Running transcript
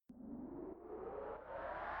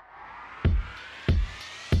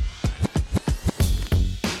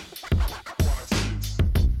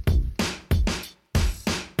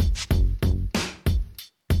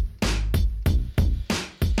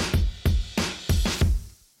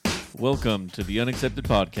Welcome to the Unaccepted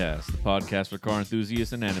Podcast, the podcast for car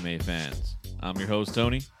enthusiasts and anime fans. I'm your host,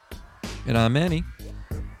 Tony. And I'm Manny.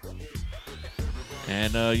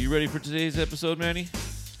 And you ready for today's episode, Manny?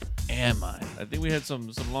 Am I? I think we had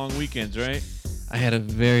some long weekends, right? I had a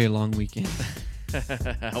very long weekend.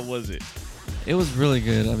 How was it? It was really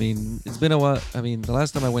good. I mean, it's been a while. I mean, the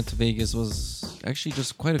last time I went to Vegas was actually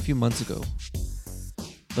just quite a few months ago.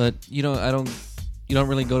 But, you know, you don't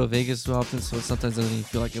really go to Vegas too often, so sometimes it doesn't even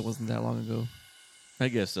feel like it wasn't that long ago. I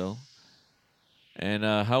guess so. And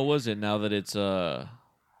how was it now that it's, well,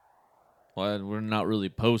 we're not really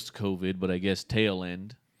post-COVID, but I guess tail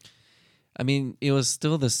end. I mean, it was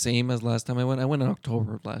still the same as last time I went. I went in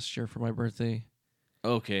October of last year for my birthday.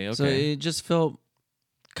 Okay. So it just felt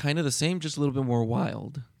kind of the same, just a little bit more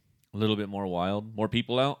wild. A little bit more wild? More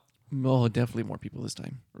people out? Oh, definitely more people this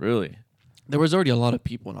time. Really? There was already a lot of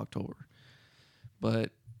people in October.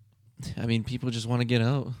 But, I mean, people just want to get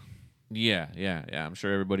out. Yeah. I'm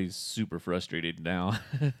sure everybody's super frustrated now.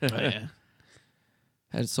 Oh, yeah.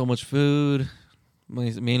 Had so much food.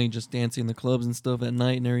 Mainly just dancing in the clubs and stuff at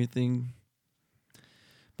night and everything.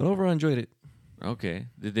 But overall, I enjoyed it. Okay.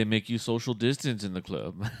 Did they make you social distance in the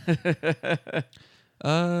club?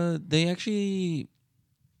 They actually,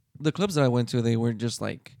 the clubs that I went to, they were just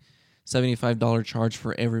like $75 charge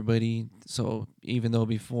for everybody. So even though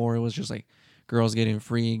before it was just like girls getting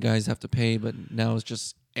free, guys have to pay, but now it's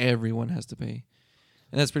just everyone has to pay.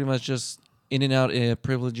 And that's pretty much just in and out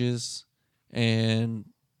privileges and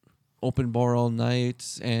open bar all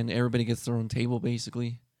night, and everybody gets their own table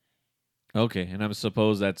basically. Okay, and I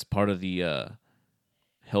suppose that's part of the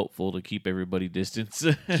helpful to keep everybody distance.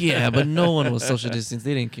 Yeah, but no one was social distance.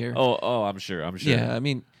 They didn't care. Oh, I'm sure. Yeah, I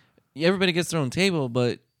mean, everybody gets their own table,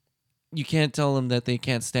 but you can't tell them that they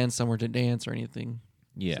can't stand somewhere to dance or anything.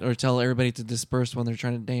 Yeah. Or tell everybody to disperse when they're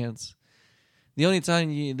trying to dance. The only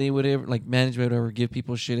time they would ever, like, management would ever give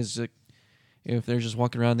people shit is like if they're just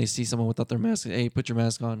walking around, they see someone without their mask. Hey, put your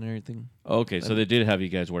mask on and everything. Okay, so they did have you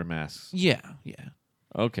guys wear masks. Yeah.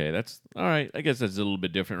 Okay, that's all right. I guess that's a little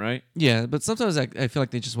bit different, right? Yeah, but sometimes I feel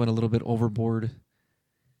like they just went a little bit overboard.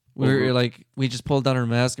 We're like, we just pulled down our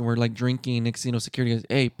mask and we're like drinking. Next thing you know, security goes,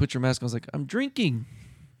 hey, put your mask on. I was like, I'm drinking.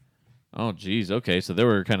 Oh, geez. Okay, so they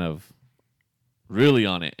were kind of really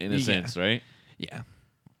on it in a sense, right? Yeah.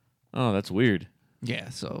 Oh, that's weird. Yeah,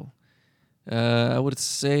 so I would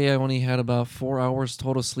say I only had about 4 hours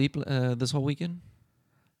total sleep this whole weekend.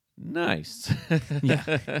 Nice.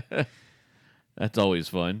 Yeah. That's always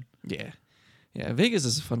fun. Yeah. Vegas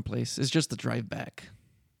is a fun place. It's just the drive back.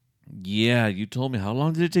 Yeah, you told me. How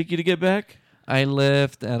long did it take you to get back? I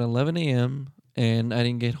left at 11 a.m. and I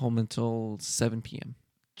didn't get home until 7 p.m.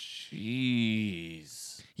 Jeez.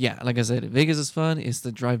 Yeah, like I said, Vegas is fun. It's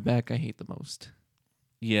the drive back I hate the most.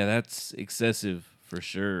 Yeah, that's excessive for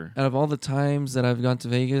sure. Out of all the times that I've gone to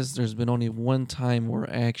Vegas, there's been only one time where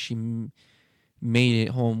I actually made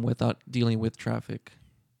it home without dealing with traffic.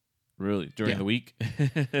 Really? During the week?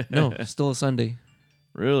 No, still a Sunday.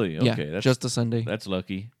 Really? Okay. Yeah, That's just a Sunday. That's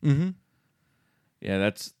lucky. Mm-hmm. Yeah,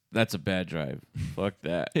 that's a bad drive. Fuck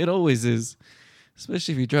that. It always is,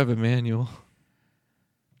 especially if you drive a manual.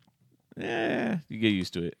 Yeah, you get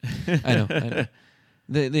used to it. I know.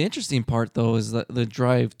 The interesting part, though, is that the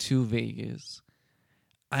drive to Vegas,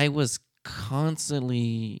 I was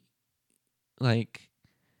constantly, like,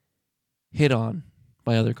 hit on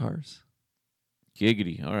by other cars.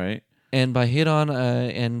 Giggity. All right. And by hit on,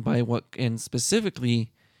 and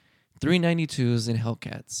specifically, 392s and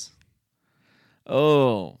Hellcats.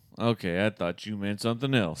 Oh, okay. I thought you meant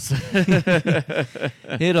something else.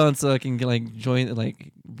 Hit on so I can, like, join,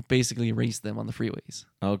 like, basically race them on the freeways.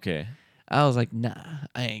 Okay. I was like, nah,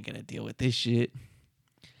 I ain't gonna deal with this shit.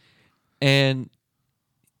 And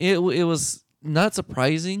it was not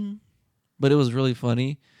surprising, but it was really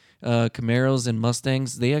funny. Camaros and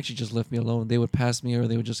Mustangs, they actually just left me alone. They would pass me or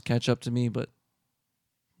they would just catch up to me, but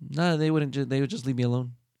no, they wouldn't. They would just leave me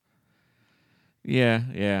alone.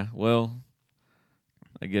 Yeah. Well,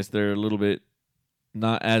 I guess they're a little bit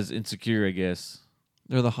not as insecure, I guess.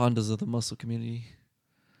 They're the Hondas of the muscle community.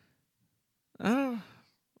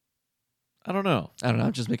 I don't know. I don't know.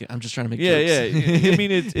 I'm just trying to make jokes. Yeah. I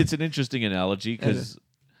mean, it's an interesting analogy because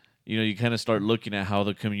you kind of start looking at how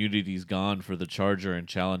the community's gone for the Charger and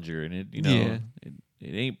Challenger, and it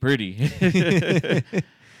ain't pretty.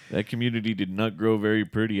 That community did not grow very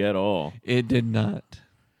pretty at all. It did not.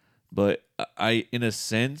 But in a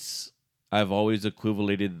sense, I've always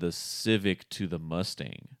equivalated the Civic to the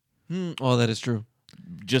Mustang. Oh, that is true.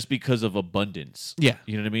 Just because of abundance. Yeah.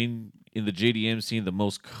 You know what I mean? In the JDM scene, the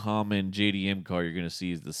most common JDM car you're going to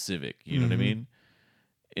see is the Civic. You know what I mean?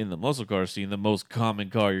 in the muscle car scene, the most common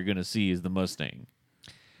car you're gonna see is the Mustang.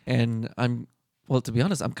 And well, to be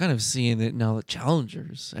honest, I'm kind of seeing it now. The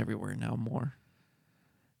Challengers everywhere now more.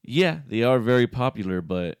 Yeah, they are very popular,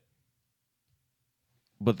 but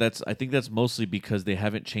I think that's mostly because they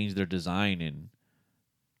haven't changed their design in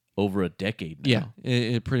over a decade now. Yeah,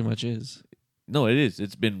 it pretty much is. No, it is.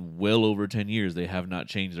 It's been well over 10 years. They have not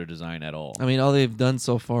changed their design at all. I mean, all they've done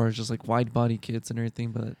so far is just like wide body kits and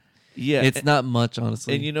everything, but yeah, it's not much,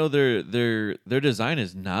 honestly. And you know, their design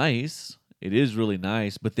is nice. It is really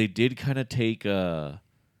nice, but they did kind of take I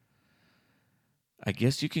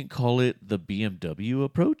guess you can call it the BMW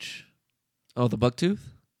approach. Oh, the Bucktooth?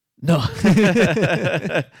 No.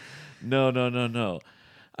 No.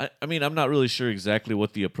 I mean, I'm not really sure exactly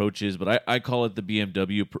what the approach is, but I call it the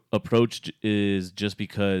BMW approach is just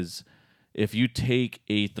because if you take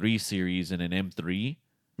a 3 Series and an M3,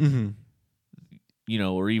 Mm-hmm. you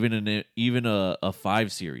know, or even a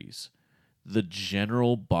 5 Series, the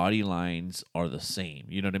general body lines are the same.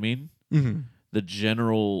 You know what I mean? Mm-hmm. The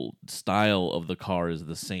general style of the car is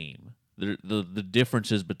the same. The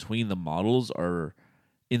differences between the models are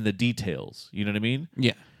in the details. You know what I mean?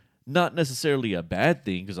 Yeah. Not necessarily a bad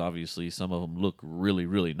thing, because obviously some of them look really,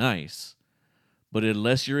 really nice. But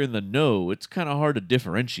unless you're in the know, it's kind of hard to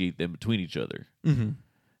differentiate them between each other. Mm-hmm.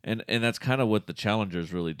 And that's kind of what the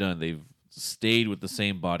Challenger's really done. They've stayed with the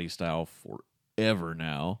same body style forever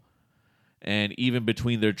now. And even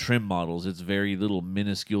between their trim models, it's very little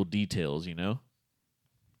minuscule details, you know?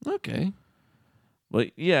 Okay.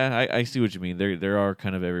 But yeah, I see what you mean. They are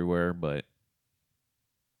kind of everywhere, but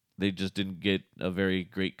they just didn't get a very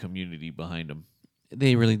great community behind them.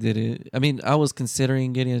 They really did it. I mean, I was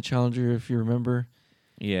considering getting a Challenger, if you remember.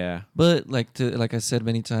 Yeah. But like I said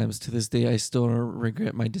many times, to this day, I still don't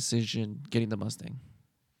regret my decision getting the Mustang.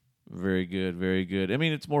 Very good, very good. I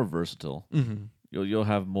mean, it's more versatile. Mm-hmm. You'll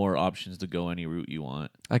have more options to go any route you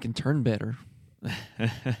want. I can turn better.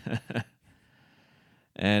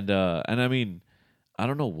 And I mean, I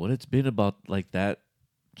don't know what it's been about like that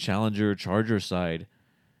Challenger Charger side.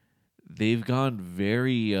 They've gone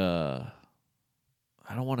very I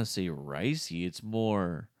don't want to say ricey. It's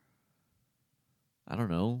more, I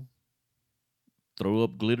don't know, throw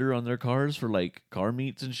up glitter on their cars for like car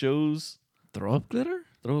meets and shows. Throw up glitter?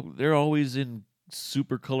 They're always in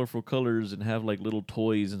super colorful colors and have like little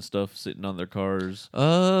toys and stuff sitting on their cars.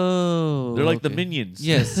 Oh, They're like okay. the Minions.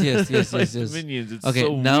 Yes. Like yes. the Minions. It's Okay,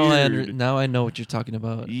 so now weird. now I know what you're talking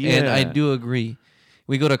about. And I Yeah. do agree.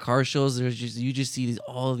 We go to car shows. You just see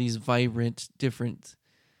all these vibrant, different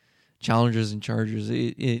Challengers and Chargers.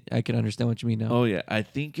 I can understand what you mean now. Oh yeah, I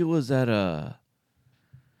think it was at the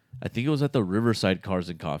Riverside Cars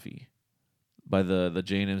and Coffee by the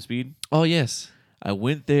J&M Speed. Oh yes. I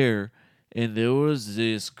went there and there was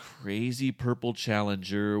this crazy purple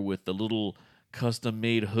Challenger with the little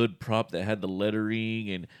custom-made hood prop that had the lettering,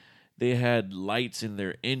 and they had lights in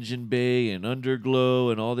their engine bay and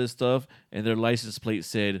underglow and all this stuff, and their license plate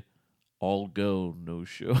said, "All go, no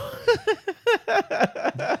show."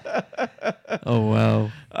 Oh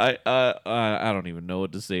wow. I don't even know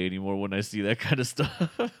what to say anymore when I see that kind of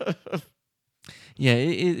stuff. Yeah,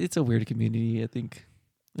 it's a weird community, I think.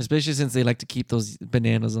 Especially since they like to keep those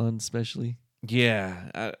bananas on, especially.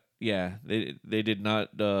 Yeah, they did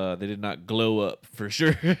not glow up for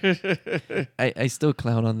sure. I still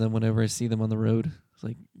clown on them whenever I see them on the road. It's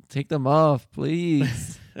like, take them off,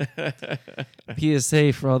 please.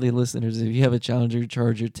 PSA for all the listeners: if you have a Challenger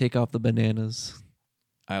Charger, take off the bananas.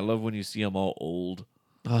 I love when you see them all old.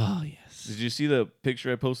 Oh yes. Did you see the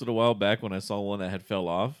picture I posted a while back when I saw one that had fell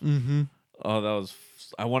off? Mm-hmm. Oh, that was.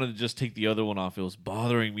 I wanted to just take the other one off. It was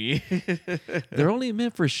bothering me. They're only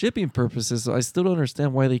meant for shipping purposes, so I still don't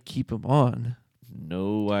understand why they keep them on.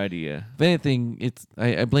 No idea. If anything,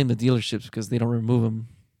 I blame the dealerships because they don't remove them.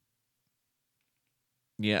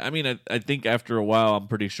 Yeah, I mean, I think after a while, I'm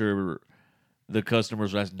pretty sure the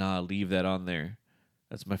customers were like, "Nah, leave that on there.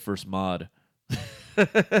 That's my first mod."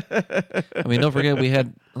 I mean, don't forget we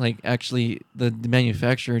had actually the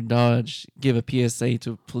manufacturer Dodge give a PSA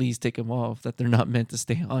to please take them off, that they're not meant to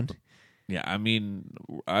stay on. Yeah, I mean,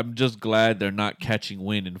 I'm just glad they're not catching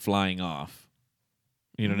wind and flying off.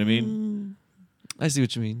 You know what I mean? I see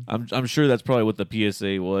what you mean. I'm sure that's probably what the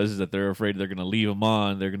PSA was, is that they're afraid they're going to leave them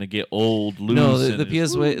on. They're going to get old, loose. No,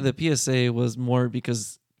 the PSA was more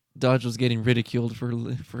because Dodge was getting ridiculed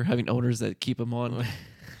for having owners that keep them on.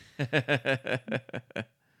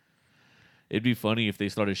 It'd be funny if they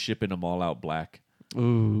started shipping them all out black.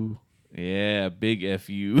 Ooh. Yeah, big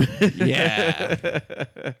FU. Yeah.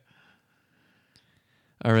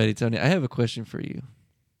 Alrighty, Tony, I have a question for you.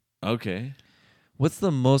 Okay. What's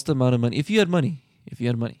the most amount of money? If you had money, if you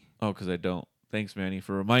had money. Oh, because I don't. Thanks, Manny,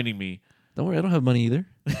 for reminding me. Don't worry, I don't have money either.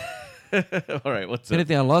 All right, what's If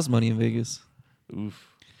anything, I lost money in Vegas. Oof.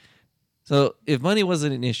 So if money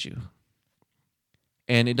wasn't an issue,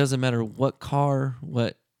 and it doesn't matter what car,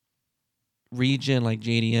 what region, like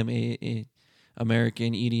JDM,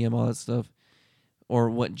 American, EDM, all that stuff, or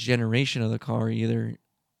what generation of the car either,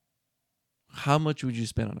 how much would you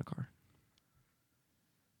spend on a car?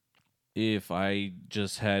 If I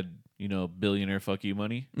just had, billionaire fuck you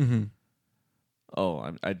money, Mm-hmm.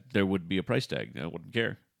 there would be a price tag. I wouldn't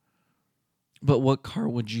care. But what car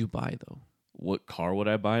would you buy, though? What car would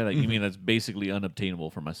I buy? Like, you mean that's basically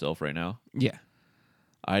unobtainable for myself right now? Yeah.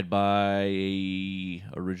 I'd buy a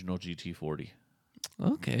original GT40.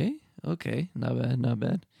 Okay. Not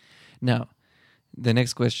bad. Now, the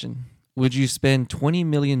next question. Would you spend $20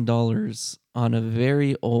 million on a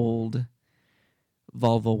very old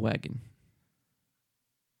Volvo wagon?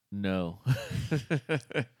 No.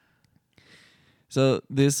 So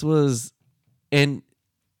this was, and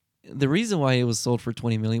the reason why it was sold for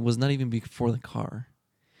 $20 million was not even for the car.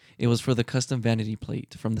 It was for the custom vanity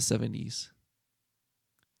plate from the 70s.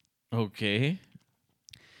 Okay.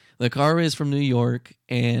 The car is from New York,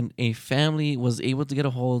 and a family was able to get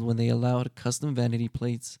a hold when they allowed custom vanity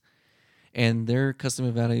plates, and their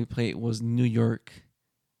custom vanity plate was New York.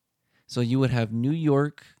 So you would have New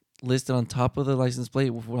York listed on top of the license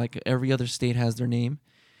plate, like every other state has their name,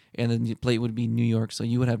 and then the plate would be New York. So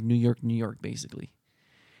you would have New York, basically.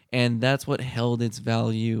 And that's what held its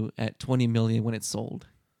value at $20 million when it sold.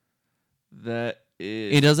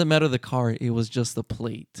 It doesn't matter the car; it was just the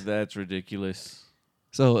plate. That's ridiculous.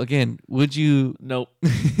 So again, would you? Nope.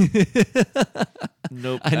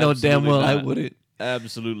 Nope. I know damn well not. I wouldn't.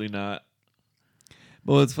 Absolutely not.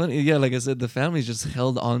 But it's funny, yeah. Like I said, the family's just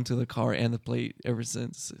held on to the car and the plate ever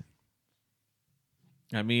since.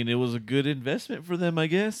 I mean, it was a good investment for them, I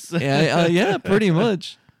guess. Yeah, pretty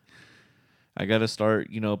much. I got to start,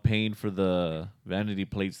 paying for the vanity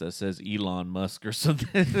plates that says Elon Musk or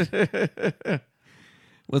something.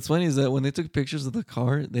 What's funny is that when they took pictures of the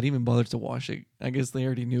car, they didn't even bother to wash it. I guess they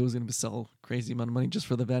already knew it was going to sell a crazy amount of money just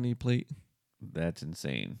for the vanity plate. That's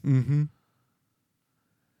insane. Mm-hmm.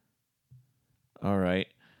 All right.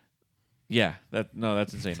 Yeah,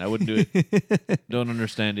 that's insane. I wouldn't do it. Don't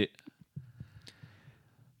understand it.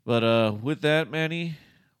 But with that, Manny,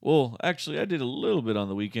 well, actually, I did a little bit on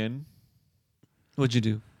the weekend. What'd you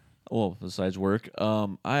do? Well, besides work,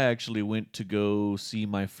 I actually went to go see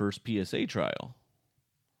my first PSA trial.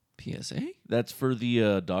 PSA? That's for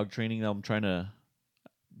the dog training that I'm trying to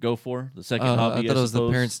go for. The second hobby, I thought it was the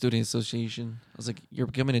Parent Student Association. I was like, you're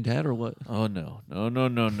becoming a dad or what? Oh, no.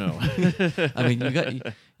 I mean,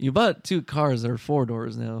 you bought 2 cars that are 4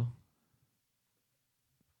 doors now.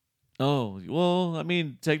 Oh, well, I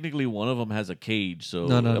mean, technically one of them has a cage, so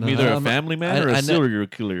No, I'm either a family man or a serial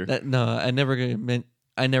killer. I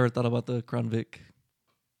never thought about the Crown Vic.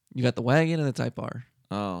 You got the wagon and the Type R.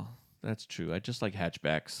 Oh, that's true. I just like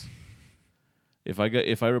hatchbacks. If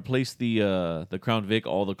I replace the Crown Vic,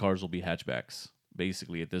 all the cars will be hatchbacks,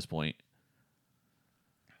 basically at this point.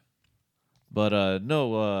 But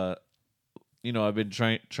no, I've been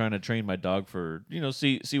trying to train my dog for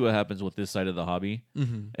see what happens with this side of the hobby,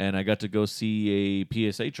 and I got to go see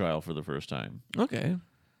a PSA trial for the first time. Okay,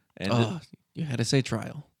 and you had to say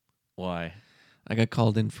trial. Why? I got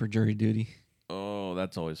called in for jury duty. Oh,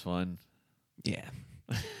 that's always fun. Yeah.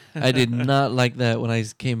 I did not like that when I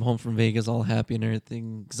came home from Vegas all happy and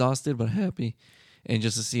everything, exhausted but happy, and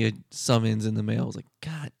just to see a summons in the mail, I was like,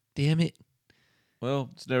 God damn it. Well,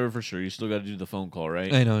 it's never for sure. You still got to do the phone call,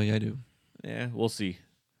 right? I know, yeah, I do. Yeah, we'll see.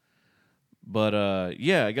 But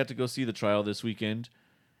yeah, I got to go see the trial this weekend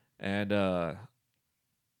and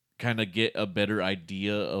kind of get a better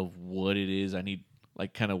idea of what it is I need,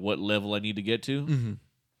 like kind of what level I need to get to. Mm-hmm.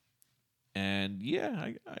 And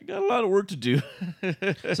yeah, I got a lot of work to do.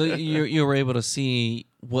 So you were able to see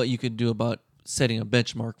what you could do about setting a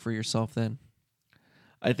benchmark for yourself then?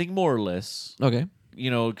 I think more or less. Okay.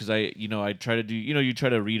 Because I try to do, you try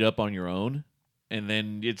to read up on your own, and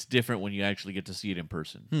then it's different when you actually get to see it in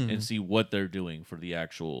person and see what they're doing for the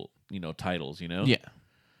actual, titles, Yeah.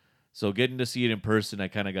 So getting to see it in person, I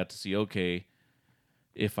kind of got to see, okay,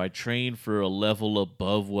 if I train for a level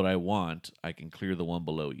above what I want, I can clear the one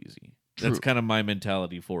below easy. True. That's kind of my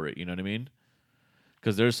mentality for it, you know what I mean?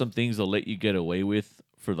 Because there's some things they'll let you get away with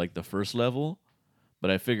for like the first level,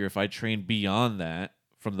 but I figure if I train beyond that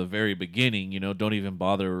from the very beginning, don't even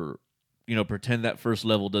bother, pretend that first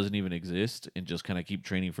level doesn't even exist and just kind of keep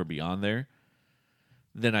training for beyond there,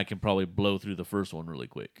 then I can probably blow through the first one really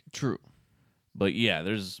quick. True. But yeah,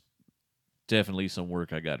 definitely some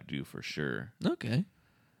work I got to do for sure. Okay.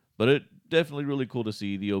 But it definitely really cool to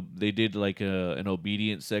see they did like an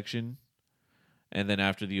obedience section, and then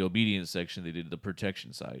after the obedience section, they did the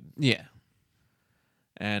protection side. Yeah.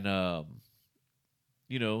 And I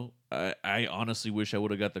honestly wish I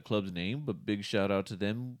would have got the club's name, but big shout out to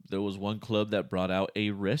them. There was one club that brought out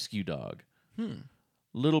a rescue dog,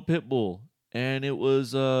 little pit bull, and it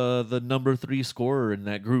was the number 3 scorer in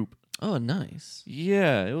that group. Oh, nice.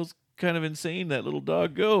 Yeah, it was kind of insane that little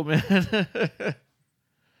dog go, man.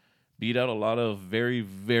 Beat out a lot of very,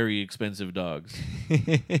 very expensive dogs.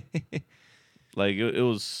 Like, it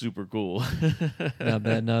was super cool. Not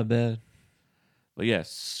bad, not bad. But yeah,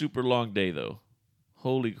 super long day, though.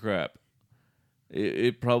 Holy crap.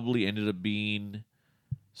 It probably ended up being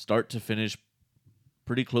start to finish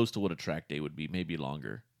pretty close to what a track day would be, maybe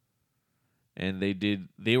longer. And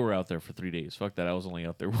they were out there for 3 days. Fuck that, I was only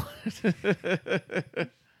out there once.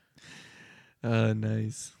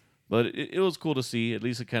 Nice. But it was cool to see. At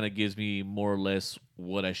least it kind of gives me more or less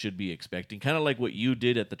what I should be expecting. Kind of like what you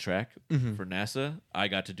did at the track for NASA, I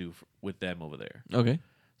got to do with them over there. Okay.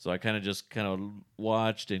 So I kind of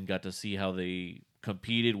watched and got to see how they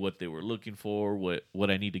competed, what they were looking for, what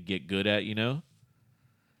I need to get good at, you know?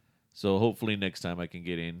 So hopefully next time I can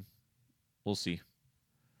get in. We'll see.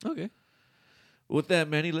 Okay. With that,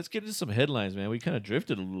 Manny, let's get into some headlines, man. We kind of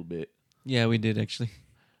drifted a little bit. Yeah, we did actually.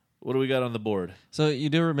 What do we got on the board? So you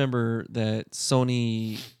do remember that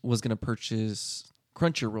Sony was going to purchase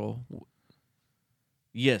Crunchyroll?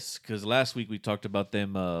 Yes, because last week we talked about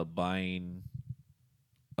them buying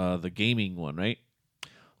the gaming one, right?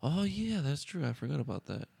 Oh, yeah, that's true. I forgot about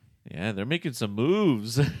that. Yeah, they're making some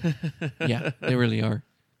moves. Yeah, they really are.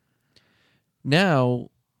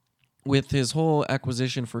 Now, with his whole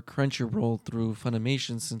acquisition for Crunchyroll through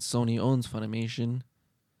Funimation, since Sony owns Funimation,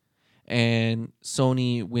 and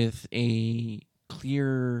Sony with a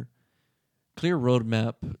clear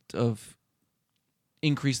roadmap of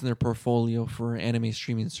increasing their portfolio for anime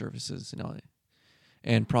streaming services and all that,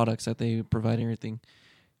 and products that they provide and everything,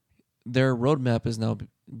 their roadmap has now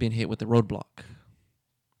been hit with a roadblock.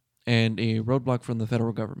 And a roadblock from the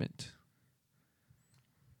federal government.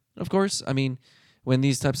 Of course, I mean, when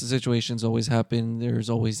these types of situations always happen, there's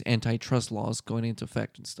always antitrust laws going into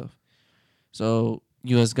effect and stuff. So,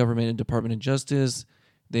 U.S. government and Department of Justice,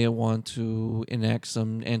 they want to enact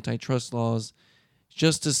some antitrust laws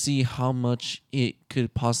just to see how much it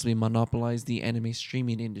could possibly monopolize the anime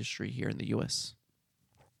streaming industry here in the U.S.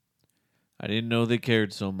 I didn't know they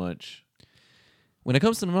cared so much. When it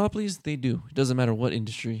comes to monopolies, they do. It doesn't matter what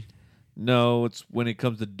industry. No, it's when it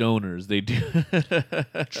comes to donors, they do.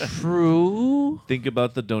 True. Think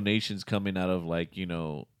about the donations coming out of, like,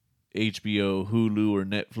 HBO, Hulu, or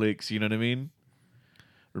Netflix. You know what I mean?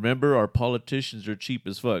 Remember, our politicians are cheap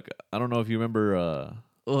as fuck. I don't know if you remember.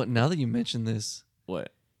 Well, now that you mention this,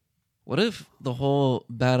 What? What if the whole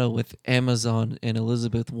battle with Amazon and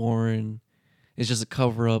Elizabeth Warren is just a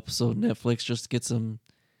cover-up so Netflix just gets some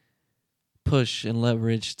push and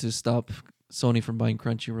leverage to stop Sony from buying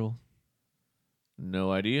Crunchyroll?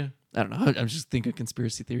 No idea. I don't know. I'm just thinking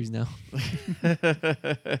conspiracy theories now.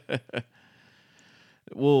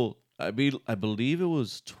 Well, I believe it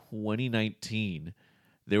was 2019.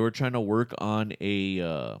 They were trying to work on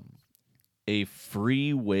a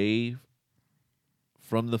free way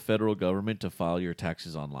from the federal government to file your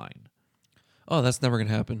taxes online. Oh, that's never going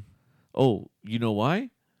to happen. Oh, you know why?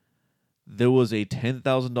 There was a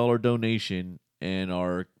 $10,000 donation, and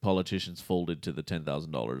our politicians folded to the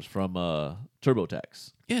 $10,000 from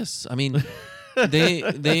TurboTax. Yes, I mean,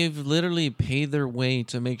 they've literally paid their way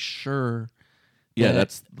to make sure. Yeah,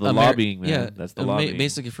 that's the lobbying, man. Yeah, that's the lobbying.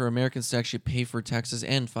 Basically, for Americans to actually pay for taxes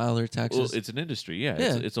and file their taxes. Well, it's an industry, yeah.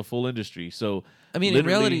 Yeah. It's a full industry. So, I mean, in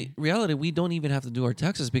reality, we don't even have to do our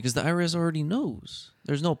taxes because the IRS already knows.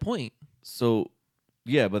 There's no point. So,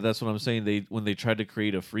 yeah, but that's what I'm saying. When they tried to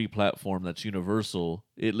create a free platform that's universal,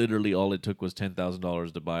 it literally all it took was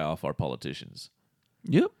 $10,000 to buy off our politicians.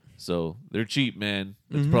 Yep. So they're cheap, man.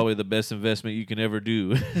 It's probably the best investment you can ever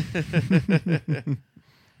do.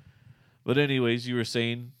 But anyways, you were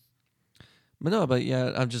saying? But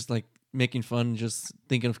yeah, I'm just like making fun, just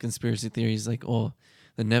thinking of conspiracy theories like, oh,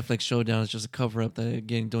 the Netflix showdown is just a cover up, that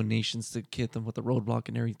getting donations to hit them with the roadblock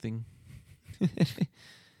and everything. But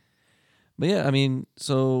yeah, I mean,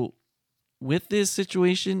 so with this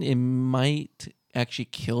situation, it might actually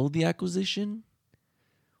kill the acquisition,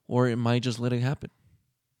 or it might just let it happen.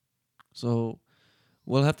 So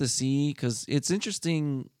we'll have to see, because it's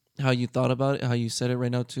interesting how you thought about it, how you said it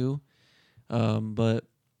right now too. But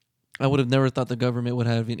I would have never thought the government would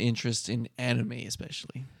have an interest in anime,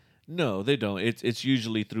 especially. No, they don't. It's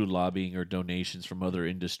usually through lobbying or donations from other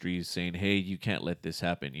industries saying, "Hey, you can't let this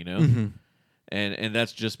happen," you know? Mm-hmm. And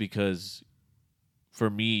that's just because for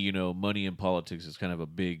me, money in politics is kind of a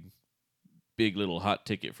big little hot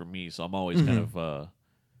ticket for me, so I'm always kind Mm-hmm. of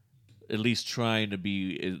at least trying to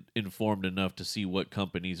be informed enough to see what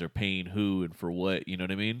companies are paying who and for what, you know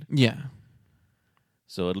what I mean? Yeah.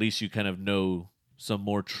 So at least you kind of know some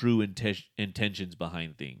more true intentions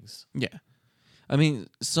behind things. Yeah. I mean,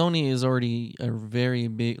 Sony is already a very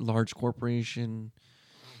big, large corporation,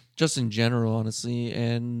 just in general, honestly.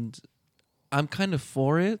 And I'm kind of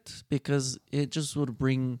for it because it just would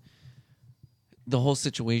bring the whole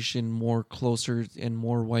situation more closer and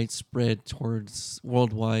more widespread towards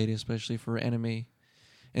worldwide, especially for anime,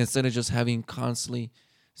 instead of just having constantly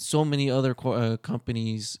so many other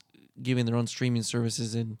companies giving their own streaming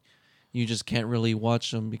services and you just can't really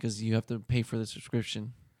watch them because you have to pay for the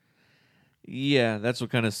subscription. Yeah, that's what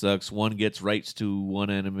kind of sucks. One gets rights to one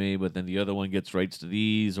anime, but then the other one gets rights to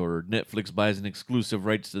these, or Netflix buys an exclusive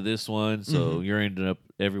rights to this one, so Mm-hmm. you're ending up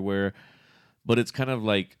everywhere. But it's kind of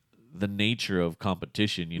like the nature of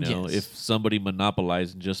competition, you know? If Yes. somebody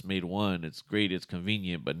monopolized and just made one, it's great, it's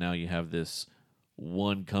convenient, but now you have this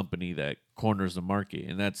one company that corners the market,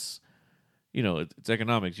 and that's, it's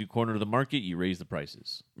economics. You corner the market, you raise the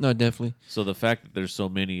prices. No, definitely. So the fact that there's so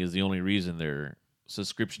many is the only reason their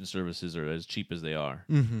subscription services are as cheap as they are.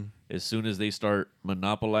 Mm-hmm. As soon as they start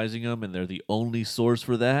monopolizing them and they're the only source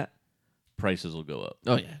for that, prices will go up.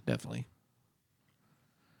 Oh yeah, definitely.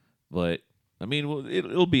 But I mean, well,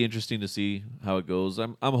 it'll be interesting to see how it goes.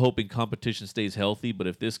 I'm hoping competition stays healthy, but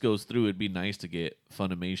if this goes through, it'd be nice to get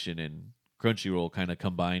Funimation and Crunchyroll kind of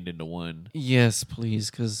combined into one. Yes, please,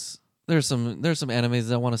 because there's some animes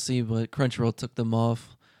that I want to see, but Crunchyroll took them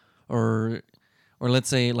off, or let's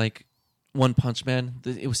say like One Punch Man.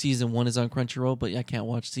 It was season 1 is on Crunchyroll, but I can't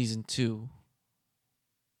watch season 2.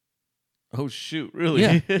 Oh shoot, really?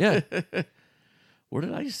 Yeah, yeah. Where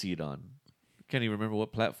did I see it on? Can't even remember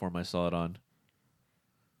what platform I saw it on.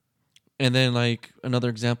 And then like another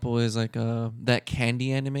example is like that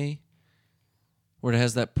Candy anime, where it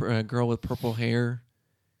has that girl with purple hair,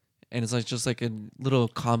 and it's like just like a little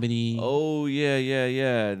comedy Oh yeah, yeah,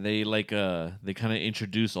 yeah. They they kind of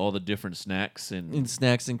introduce all the different snacks and and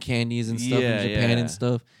snacks and candies and stuff yeah, in Japan yeah. and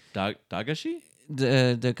stuff. Dagashi?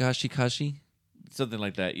 The Kashikashi. Something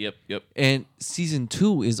like that. Yep, yep. And season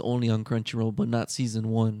 2 is only on Crunchyroll, but not season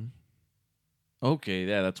 1. Okay,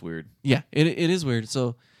 yeah, that's weird. Yeah, it is weird.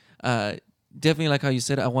 So, definitely like how you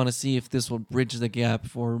said, I want to see if this will bridge the gap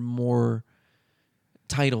for more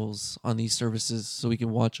titles on these services so we can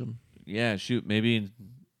watch them. Yeah, shoot, maybe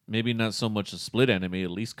not so much a split anime,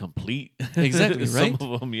 at least complete. Exactly, Some right?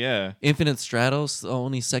 of them, yeah. Infinite Stratos,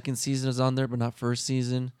 only second season is on there, but not first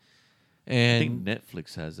season. I think And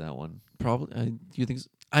Netflix has that one. probably, do you think?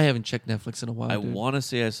 I haven't checked Netflix in a while. I Dude. want to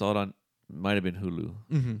say I saw it on, might have been Hulu.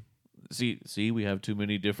 Mm-hmm. See, we have too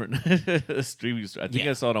many different streaming. I think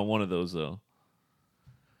Yeah. I saw it on one of those though.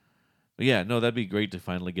 But yeah, no, that'd be great to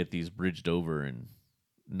finally get these bridged over and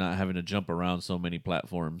not having to jump around so many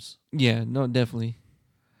platforms. Yeah, no, definitely.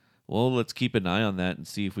 Well, let's keep an eye on that and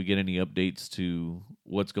see if we get any updates to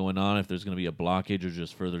what's going on, if there's going to be a blockage or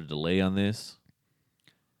just further delay on this.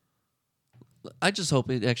 I just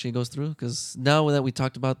hope it actually goes through because now that we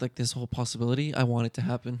talked about like this whole possibility, I want it to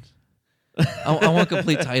happen. I want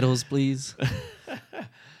complete titles, please.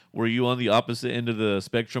 Were you on the opposite end of the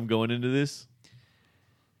spectrum going into this?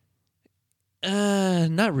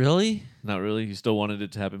 Not really. Not really. You still wanted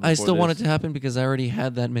it to happen before I still this? want it to happen because I already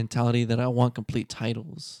had that mentality that I want complete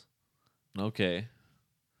titles. Okay.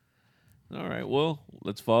 All right. Well,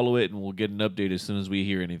 let's follow it and we'll get an update as soon as we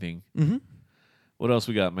hear anything. Mm-hmm. What else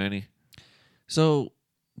we got, Manny? So,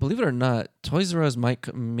 believe it or not, Toys R Us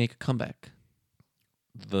might make a comeback.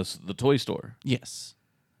 The toy store. Yes.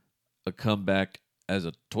 A comeback as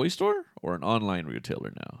a toy store or an online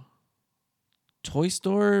retailer now? Toy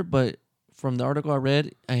store, but from the article I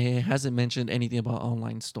read, it hasn't mentioned anything about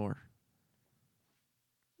online store.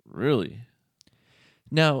 Really?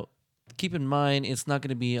 Now, keep in mind, it's not going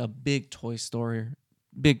to be a big toy store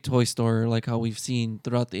like how we've seen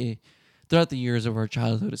throughout the years of our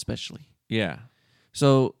childhood, especially. Yeah.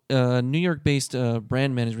 So, a New York-based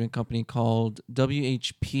brand management company called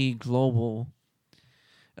WHP Global,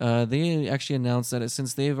 they actually announced that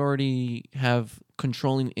since they've already have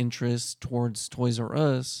controlling interests towards Toys R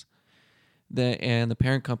Us, and the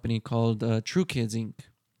parent company called True Kids Inc.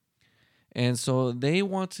 And so they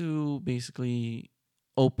want to basically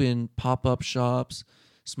open pop-up shops,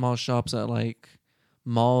 small shops at like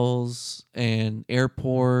malls and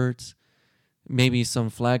airports, maybe some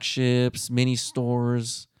flagships, mini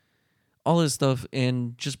stores, all this stuff,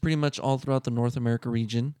 and just pretty much all throughout the North America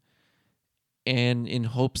region, and in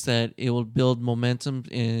hopes that it will build momentum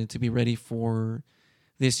and to be ready for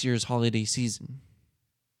this year's holiday season.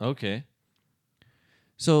 Okay.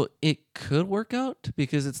 So it could work out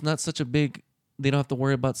because it's not such a big. They don't have to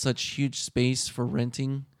worry about such huge space for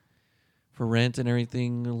renting, for rent and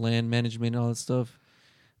everything, land management, all that stuff.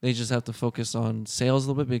 They just have to focus on sales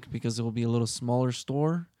a little bit because it will be a little smaller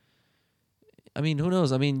store. I mean, who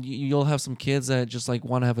knows? I mean, you'll have some kids that just like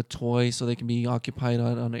want to have a toy so they can be occupied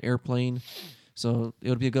on an airplane. So it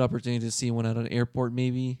would be a good opportunity to see one at an airport,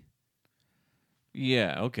 maybe.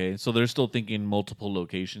 Yeah, okay. So they're still thinking multiple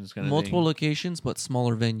locations kind of Multiple thing? locations, but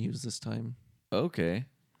smaller venues this time. Okay.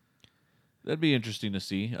 That'd be interesting to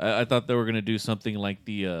see. I thought they were going to do something like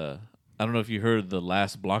the, I don't know if you heard the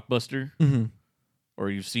last Blockbuster Mm-hmm. or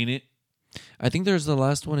you've seen it. I think there's the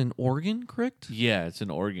last one in Oregon, correct? Yeah, it's in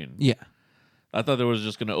Oregon. Yeah. I thought they was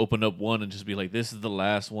just going to open up one and just be like, this is the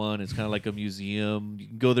last one. It's kind of like a museum. You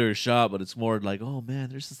can go there and shop, but it's more like, oh man,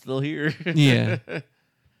 they're still here. Yeah.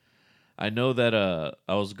 I know that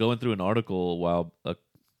I was going through an article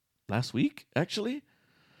last week, actually,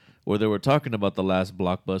 where they were talking about the last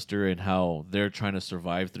Blockbuster and how they're trying to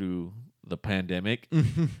survive through the pandemic.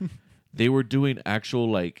 They were doing actual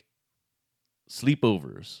like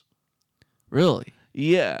sleepovers. Really?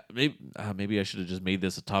 Yeah, maybe I should have just made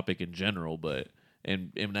this a topic in general, but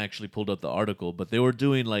and actually pulled up the article. But they were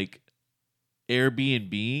doing like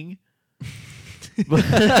Airbnb,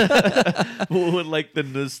 with like the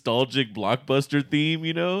nostalgic Blockbuster theme,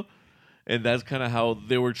 and that's kind of how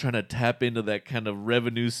they were trying to tap into that kind of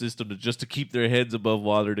revenue system to keep their heads above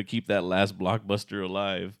water, to keep that last Blockbuster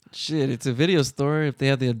alive. Shit, it's a video store. If they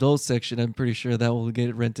have the adult section, I'm pretty sure that will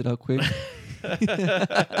get rented out quick.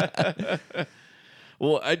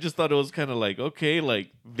 Well, I just thought it was kind of like, okay, like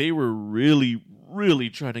they were really, really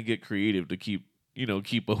trying to get creative to keep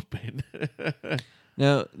open.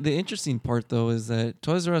 Now, the interesting part, though, is that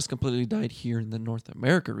Toys R Us completely died here in the North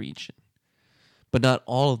America region, but not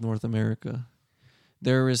all of North America.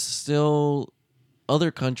 There is still other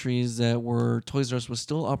countries where Toys R Us was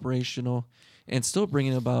still operational and still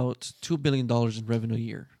bringing about $2 billion in revenue a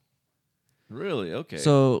year. Really? Okay.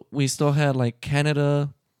 So we still had like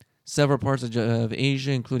Canada, several parts of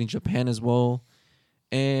Asia, including Japan as well,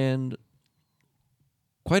 and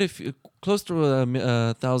quite a few, close to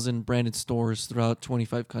 1,000 branded stores throughout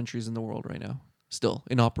 25 countries in the world right now, still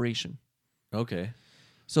in operation. Okay.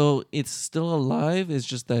 So it's still alive. It's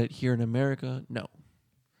just that here in America, no.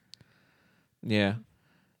 Yeah.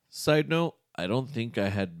 Side note, I don't think I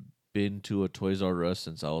had been to a Toys R Us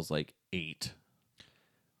since I was like 8.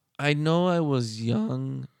 I know I was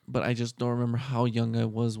young, but I just don't remember how young I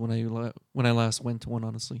was when I last went to one,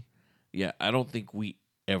 honestly. Yeah, I don't think we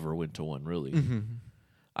ever went to one, really. Mm-hmm.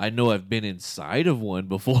 I know I've been inside of one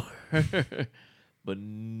before, but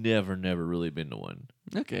never really been to one.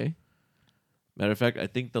 Okay. Matter of fact, I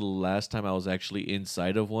think the last time I was actually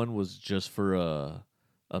inside of one was just for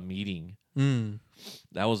a meeting.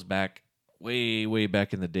 That was back way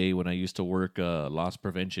back in the day when I used to work loss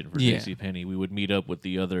prevention for JCPenney. We would meet up with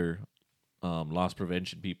the other loss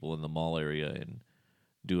prevention people in the mall area and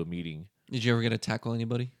do a meeting. Did you ever get to tackle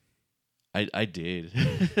anybody? I did.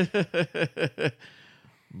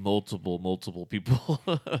 multiple people.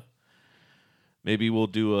 Maybe we'll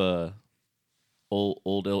do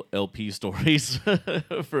old LP stories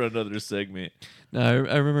for another segment. No, I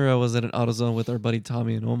remember I was at an AutoZone with our buddy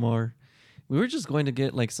Tommy and Omar. We were just going to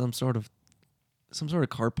get like some sort of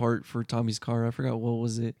car part for Tommy's car. I forgot what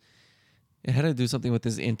was it. It had to do something with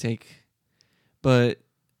his intake. But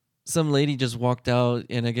some lady just walked out,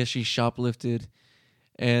 and I guess she shoplifted.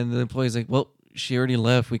 And the employee's like, well, she already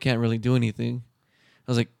left. We can't really do anything.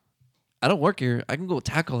 I was like, I don't work here. I can go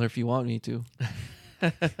tackle her if you want me to.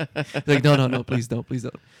 Like, no, please don't. It's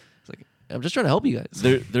like, I'm just trying to help you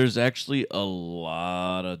guys. There's actually a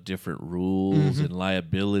lot of different rules and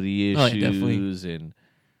liability issues, and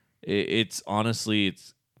it's honestly,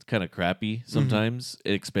 it's kind of crappy sometimes,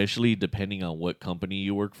 especially depending on what company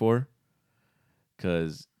you work for.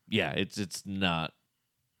 Because it's not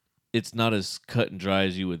as cut and dry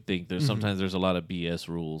as you would think. Sometimes there's a lot of BS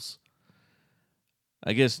rules.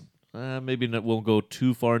 I guess maybe won't go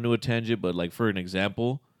too far into a tangent, but like for an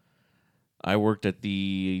example, I worked at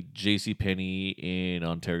the JCPenney in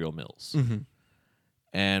Ontario Mills.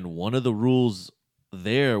 And one of the rules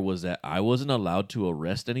there was that I wasn't allowed to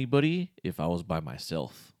arrest anybody if I was by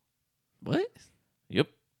myself. What? Yep.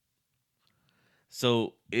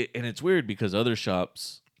 So, and it's weird because other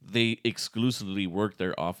shops, they exclusively work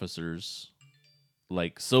their officers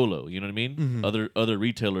like solo. You know what I mean? Mm-hmm. Other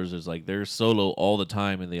retailers is like they're solo all the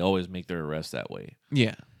time, and they always make their arrests that way.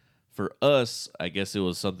 Yeah. For us, I guess it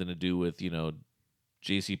was something to do with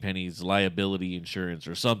JCPenney's liability insurance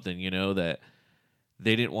or something. That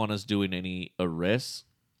they didn't want us doing any arrests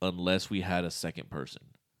unless we had a second person.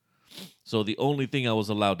 So the only thing I was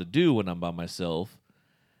allowed to do when I'm by myself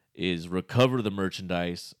is recover the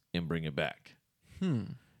merchandise and bring it back.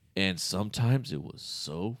 And sometimes it was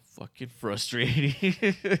so fucking frustrating.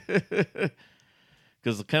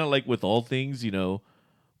 Because kind of like with all things,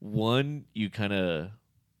 one, you kind of,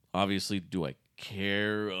 obviously, do I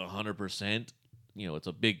care 100%? It's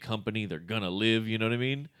a big company. They're going to live, you know what I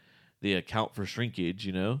mean? They account for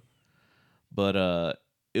shrinkage, But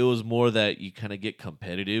it was more that you kind of get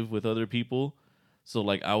competitive with other people. So,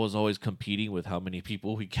 like, I was always competing with how many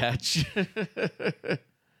people we catch.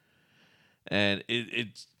 And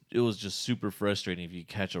it was just super frustrating. If you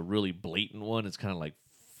catch a really blatant one, it's kind of like,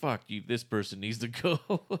 fuck you, this person needs to go.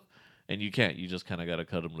 And you can't. You just kind of got to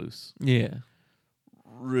cut them loose. Yeah.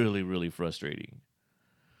 Really, really frustrating.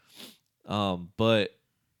 But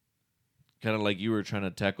kind of like you were trying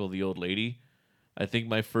to tackle the old lady, I think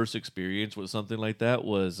my first experience with something like that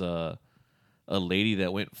was a lady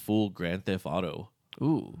that went full Grand Theft Auto.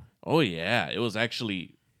 Ooh. Oh, yeah. It was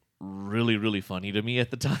actually really, really funny to me at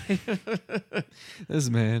the time. This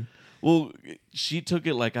man. Well, she took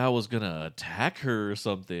it like I was going to attack her or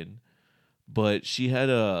something. But she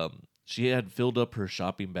had filled up her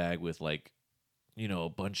shopping bag with like, a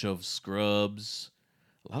bunch of scrubs.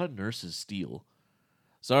 A lot of nurses steal.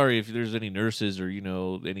 Sorry if there's any nurses or,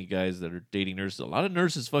 any guys that are dating nurses. A lot of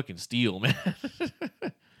nurses fucking steal, man.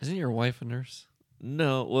 Isn't your wife a nurse?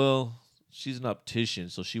 No, well, she's an optician,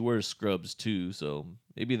 so she wears scrubs too, so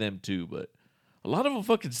maybe them too, but a lot of them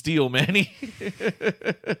fucking steal, Manny.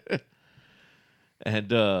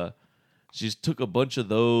 And she took a bunch of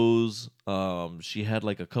those. She had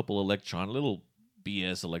like a couple little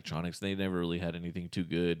BS electronics. They never really had anything too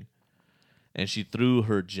good. And she threw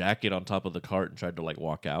her jacket on top of the cart and tried to like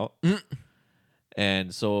walk out.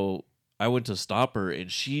 And so I went to stop her,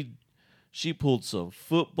 and she pulled some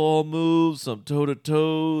football moves, some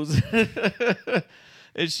toe-to-toes.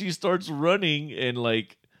 And she starts running, and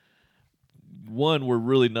like, one, we're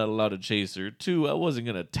really not allowed to chase her. Two, I wasn't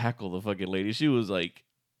going to tackle the fucking lady. She was like,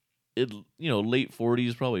 late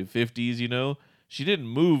 40s, probably 50s, She didn't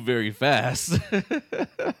move very fast.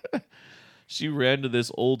 She ran to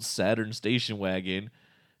this old Saturn station wagon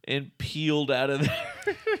and peeled out of there.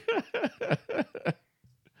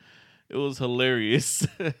 It was hilarious.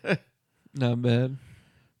 Not bad.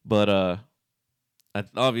 But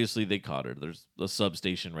obviously they caught her. There's a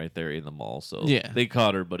substation right there in the mall, so yeah, they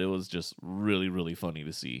caught her. But it was just really, really funny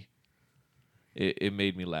to see. It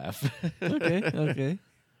made me laugh. Okay.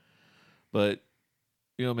 But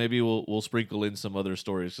maybe we'll sprinkle in some other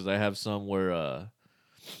stories, because I have some where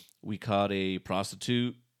we caught a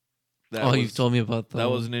prostitute. You've told me about that.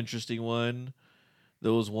 That was an interesting one.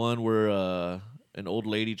 There was one where an old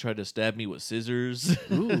lady tried to stab me with scissors.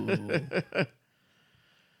 Ooh.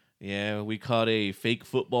 Yeah, we caught a fake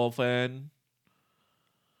football fan.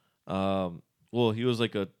 Well, he was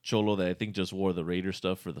like a cholo that I think just wore the Raider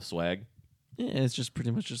stuff for the swag. Yeah, it's just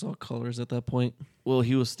pretty much just all colors at that point. Well,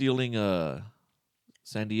 he was stealing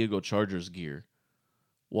San Diego Chargers gear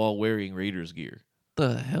while wearing Raiders gear.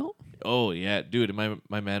 The hell? Oh yeah, dude! And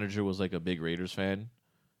my manager was like a big Raiders fan.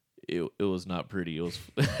 It was not pretty. It was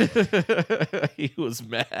he was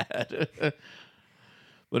mad.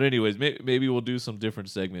 But anyways, maybe we'll do some different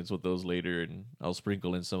segments with those later, and I'll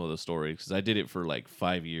sprinkle in some of the stories, because I did it for like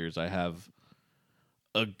 5 years. I have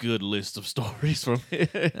a good list of stories from it.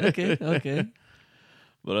 Okay.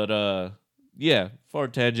 But yeah, far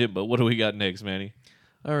tangent. But what do we got next, Manny?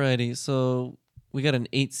 Alrighty, so we got an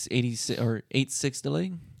 8.6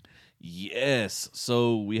 delay. Yes,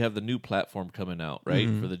 so we have the new platform coming out, right,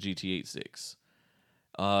 for the GT86.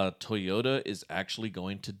 Toyota is actually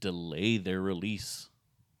going to delay their release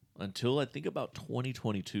until I think about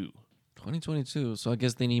 2022. 2022. So I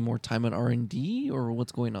guess they need more time on R&D, or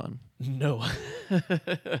what's going on? No.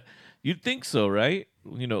 You'd think so, right?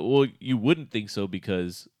 Well, you wouldn't think so,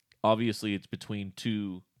 because obviously it's between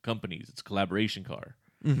two companies. It's a collaboration car.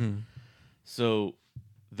 Mm-hmm. So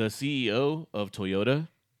the CEO of Toyota,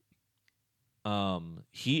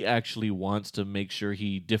 he actually wants to make sure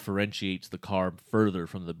he differentiates the car further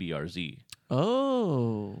from the BRZ.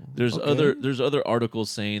 Oh, there's other articles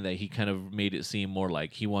saying that he kind of made it seem more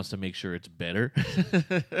like he wants to make sure it's better.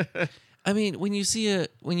 I mean, when you see a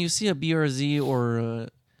BRZ or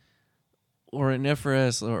an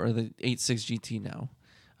FRS or the 8.6 GT now,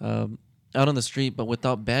 out on the street, but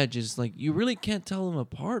without badges, like you really can't tell them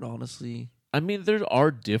apart, honestly. I mean, there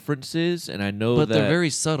are differences, and I know But that they're very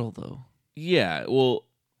subtle, though. yeah. Well,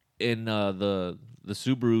 in the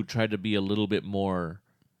Subaru tried to be a little bit more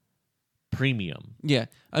premium. Yeah,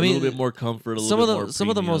 I A mean, little bit more comfort. some of more the some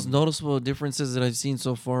of the most premium. noticeable differences that I've seen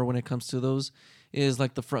so far when it comes to those is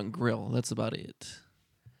like the front grille. That's about it.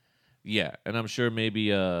 Yeah, and I'm sure maybe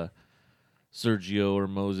Sergio or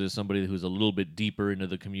Moses, somebody who's a little bit deeper into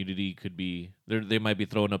the community, could be they might be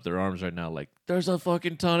throwing up their arms right now, like there's a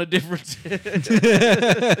fucking ton of differences.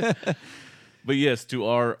 But yes, to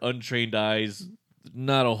our untrained eyes,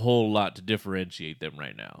 not a whole lot to differentiate them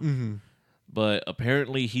right now. Mm-hmm. But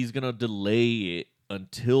apparently, he's gonna delay it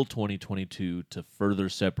until 2022 to further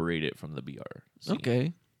separate it from the BR.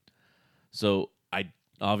 Okay. So I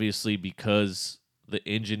obviously, because the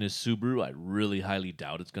engine is Subaru, I really highly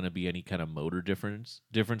doubt it's going to be any kind of motor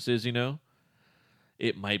differences. You know,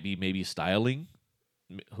 it might be maybe styling.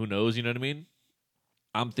 Who knows? You know what I mean?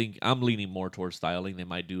 I'm leaning more towards styling. They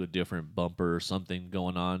might do a different bumper or something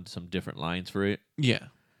going on, some different lines for it. Yeah.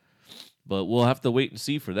 But we'll have to wait and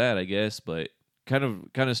see for that, I guess. But kind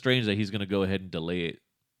of strange that he's going to go ahead and delay it.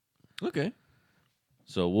 Okay.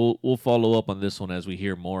 So we'll follow up on this one as we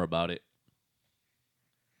hear more about it.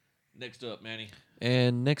 Next up, Manny.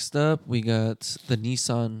 And next up, we got the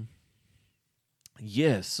Nissan.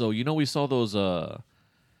 Yes. So we saw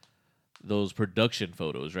those production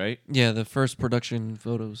photos, right? Yeah, the first production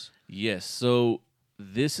photos. Yes. So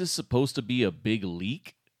this is supposed to be a big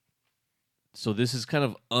leak. So this is kind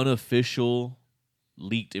of unofficial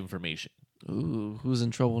leaked information. Ooh, who's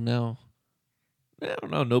in trouble now? I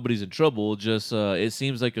don't know. Nobody's in trouble. Just it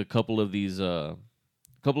seems like a couple of these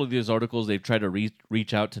articles they've tried to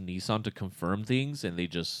reach out to Nissan to confirm things, and they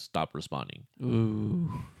just stop responding.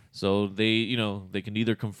 Ooh. So they can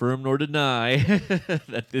neither confirm nor deny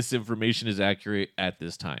that this information is accurate at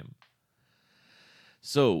this time.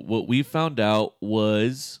 So what we found out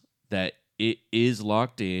was that it is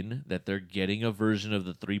locked in, that they're getting a version of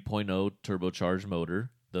the 3.0 turbocharged motor,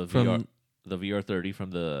 the VR30 from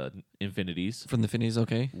the Infinities, From the Finney's,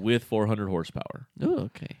 okay. with 400 horsepower. Oh,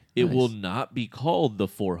 okay. It Nice. will not be called the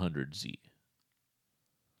 400Z.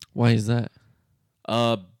 Why is that?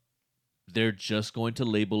 They're just going to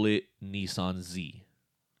label it Nissan Z.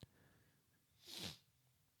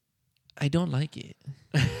 I don't like it.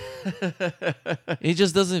 It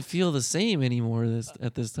just doesn't feel the same anymore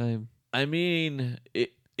at this time. I mean,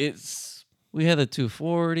 it's We had the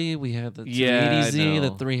 240, we had the Yeah, 280Z, I the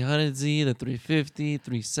know. 300Z, the 350,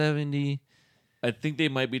 370. I think they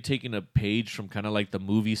might be taking a page from kind of like the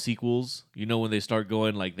movie sequels. You know, when they start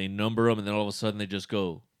going, like, they number them, and then all of a sudden they just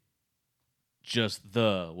go, just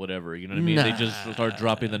the whatever. You know what I mean? They just start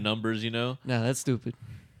dropping the numbers, Nah, that's stupid.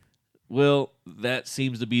 Well, that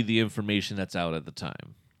seems to be the information that's out at the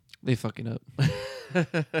time. They fucking up.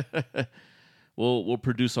 We'll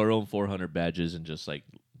produce our own 400 badges and just, like,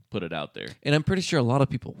 put it out there. And I'm pretty sure a lot of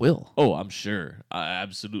people will. Oh, I'm sure.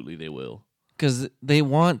 Absolutely they will. Because they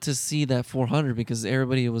want to see that 400 because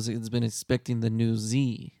everybody has been expecting the new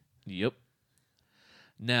Z. Yep.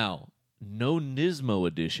 Now, no Nismo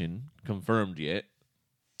edition confirmed yet.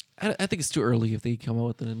 I think it's too early if they come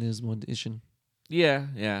out with an Nismo edition.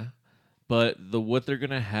 Yeah. But what they're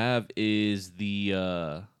gonna have is the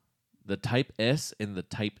Type S and the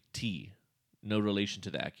Type T. No relation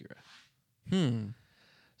to the Acura.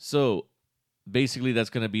 So basically, that's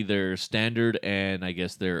gonna be their standard and I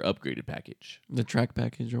guess their upgraded package. The track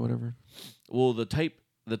package or whatever. Well, the Type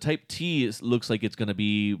T looks like it's gonna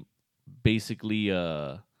be basically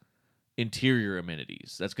interior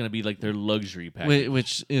amenities. That's gonna be like their luxury package.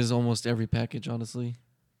 Which is almost every package, honestly.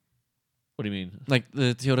 What do you mean? Like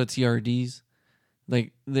the Toyota TRDs.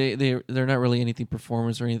 Like they're not really anything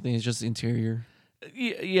performance or anything. It's just interior.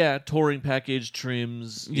 Yeah, touring package,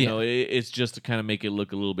 trims. You Yeah. know, it's just to kind of make it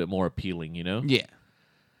look a little bit more appealing. You know. Yeah.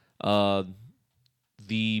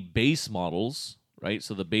 The base models, right?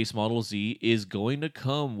 So the base model Z is going to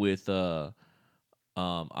come with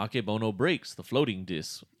Akebono brakes, the floating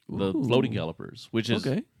discs, the floating Ooh. calipers, which is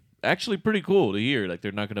Okay. actually pretty cool to hear. Like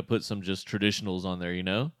they're not going to put some just traditionals on there, you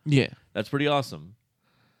know? Yeah. That's pretty awesome.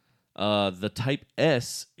 The Type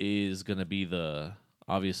S is going to be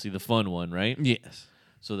obviously the fun one, right? Yes.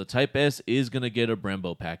 So the Type S is going to get a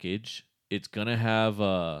Brembo package. It's going to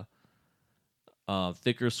have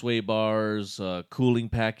thicker sway bars, cooling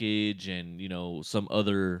package, and some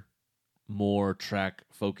other more track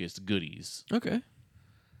focused goodies. Okay.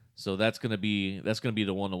 So that's gonna be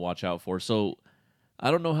the one to watch out for. So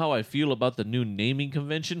I don't know how I feel about the new naming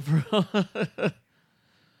convention for,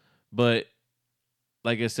 but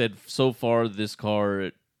like I said, so far this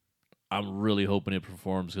car, I'm really hoping it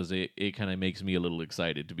performs because it kind of makes me a little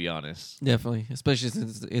excited, to be honest. Definitely, especially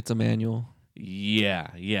since it's a manual.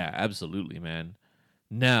 Yeah, absolutely, man.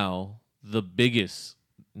 Now, the biggest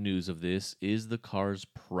news of this is the car's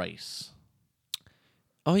price.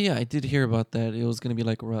 Oh yeah, I did hear about that. It was gonna be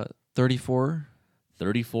like what, 34.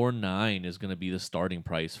 34.9 is going to be the starting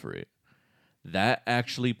price for it. That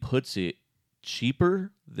actually puts it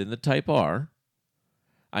cheaper than the Type R.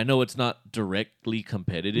 I know it's not directly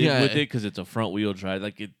competitive with it because it's a front wheel drive,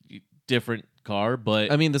 like different car,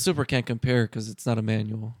 but I mean the Supra can't compare because it's not a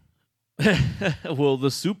manual. well, the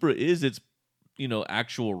Supra is its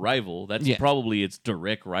actual rival. That's probably its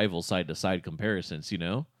direct rival side to side comparisons.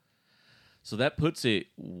 So that puts it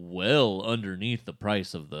well underneath the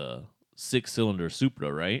price of the 6-cylinder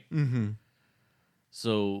Supra, right? Mm-hmm.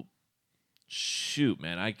 So, shoot,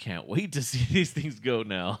 man, I can't wait to see these things go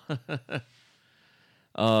now.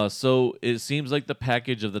 So it seems like the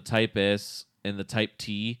package of the Type S and the Type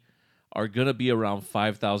T are gonna be around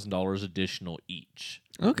 $5,000 additional each.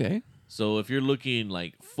 Okay. So if you're looking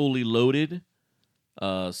like fully loaded,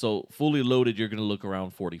 you're gonna look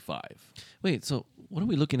around 45. Wait, so what are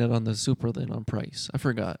we looking at on the Supra then on price? I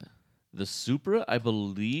forgot. The Supra, I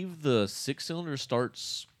believe the 6-cylinder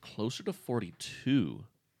starts closer to 42.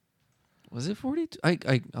 Was it 42?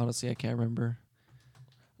 I honestly I can't remember.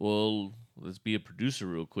 Well, let's be a producer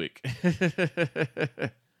real quick.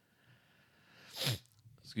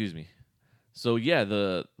 Excuse me. So yeah,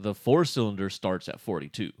 the 4-cylinder starts at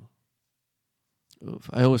 42. Oof,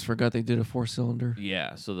 I always forgot they did a 4-cylinder.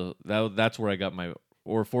 Yeah, so that's where I got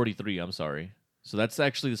or 43, I'm sorry. So that's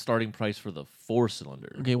actually the starting price for the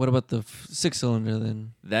 4-cylinder. Okay, what about the 6-cylinder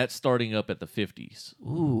then? That's starting up at the 50s.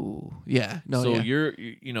 Ooh, yeah. No, so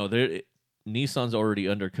yeah. Nissan's already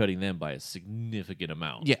undercutting them by a significant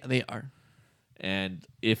amount. Yeah, they are. And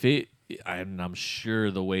I'm sure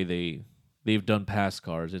the way they've done past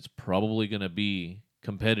cars, it's probably going to be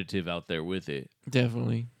competitive out there with it.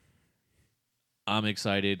 Definitely. I'm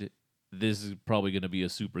excited. This is probably going to be a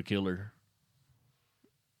super killer.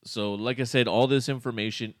 So, like I said, all this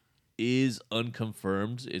information is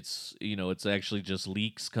unconfirmed. It's actually just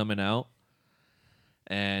leaks coming out.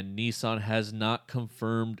 And Nissan has not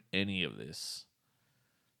confirmed any of this.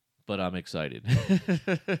 But I'm excited.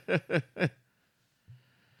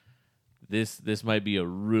 This might be a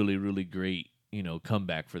really, really great,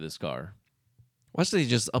 comeback for this car. Why should they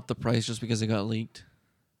just up the price just because it got leaked?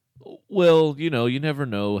 Well, you never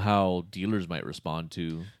know how dealers might respond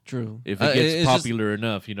to. True. If it gets popular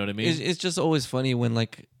enough, you know what I mean? It's just always funny when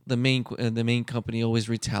like the main company always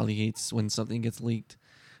retaliates when something gets leaked.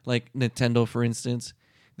 Like Nintendo, for instance,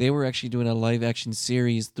 they were actually doing a live action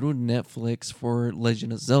series through Netflix for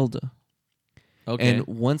Legend of Zelda. Okay. And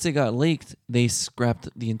once it got leaked, they scrapped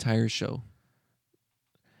the entire show.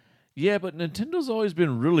 Yeah, but Nintendo's always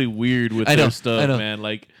been really weird with their stuff, man.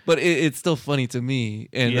 Like, but it's still funny to me,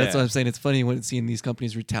 and that's what I'm saying. It's funny when seeing these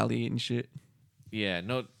companies retaliate and shit. Yeah,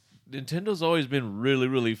 no, Nintendo's always been really,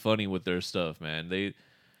 really funny with their stuff, man. They're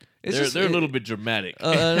a little bit dramatic.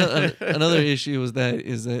 Another issue is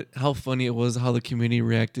that how funny it was how the community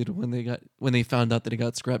reacted when they found out that it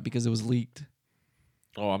got scrapped because it was leaked.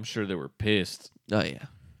 Oh, I'm sure they were pissed. Oh yeah.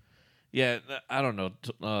 Yeah, I don't know.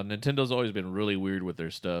 Nintendo's always been really weird with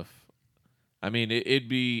their stuff. I mean, it'd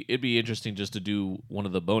be interesting just to do one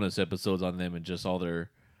of the bonus episodes on them and just all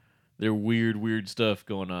their weird stuff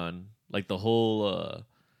going on, like the whole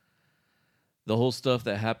stuff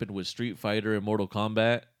that happened with Street Fighter and Mortal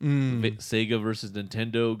Kombat, Sega versus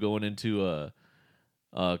Nintendo going into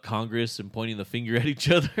Congress and pointing the finger at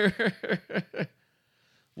each other,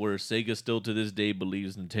 where Sega still to this day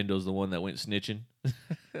believes Nintendo's the one that went snitching.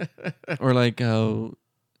 Or like how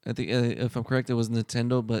I think if I'm correct, it was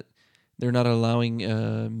Nintendo, but they're not allowing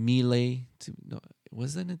Melee to. No,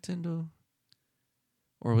 was that Nintendo?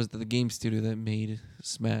 Or was it the game studio that made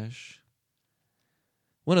Smash?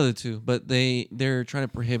 One of the two, but they're trying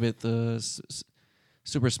to prohibit the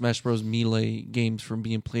Super Smash Bros. Melee games from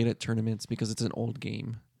being played at tournaments because it's an old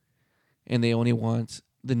game, and they only want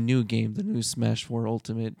the new game, the new Smash 4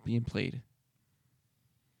 Ultimate, being played.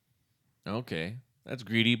 Okay. That's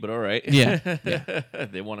greedy, but all right. Yeah.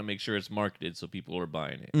 They want to make sure it's marketed so people are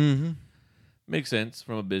buying it. Mm-hmm. Makes sense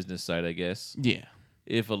from a business side, I guess. Yeah.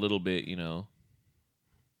 If a little bit,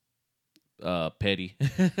 petty.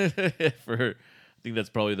 I think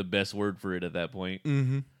that's probably the best word for it at that point.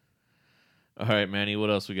 Mm-hmm. All right, Manny,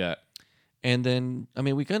 what else we got? And then, I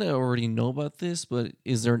mean, we kind of already know about this, but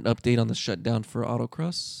is there an update on the shutdown for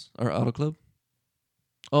Autocross or Auto Club?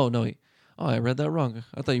 Oh, no, wait. Oh, I read that wrong.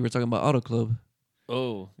 I thought you were talking about Auto Club.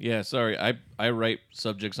 Oh, yeah, sorry. I write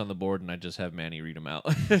subjects on the board and I just have Manny read them out.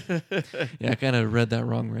 Yeah, I kind of read that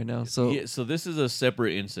wrong right now. So Yeah, so this is a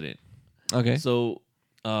separate incident. okay. So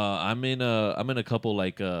I'm in a couple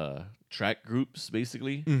like track groups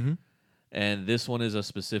basically. Mm-hmm. And this one is a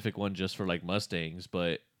specific one just for like Mustangs,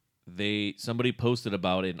 but somebody posted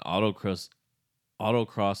about an autocross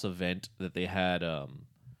event that they had I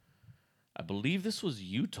believe this was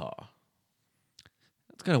Utah.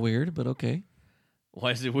 That's kind of weird, but okay.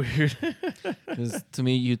 Why is it weird? Because to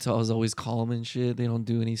me, Utah is always calm and shit. They don't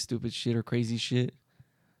do any stupid shit or crazy shit.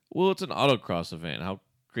 Well, it's an autocross event. How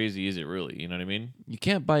crazy is it really? You know what I mean? You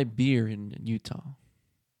can't buy beer in Utah.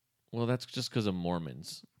 Well, that's just because of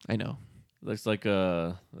Mormons. I know. That's like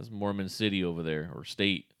that's Mormon city over there or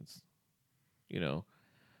state. It's, you know,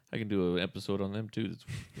 I can do an episode on them too.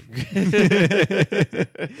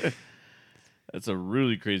 That's a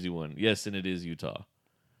really crazy one. Yes, and it is Utah.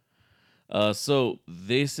 So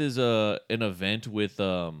this is an event with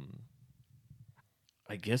I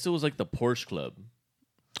guess it was like the Porsche Club,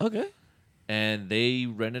 Okay. and they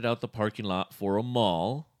rented out the parking lot for a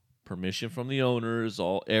mall. Permission from the owners,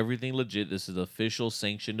 everything legit. This is an official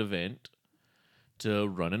sanctioned event to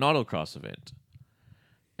run an autocross event.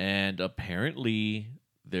 And apparently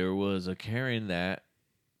there was a Karen that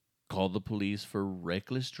called the police for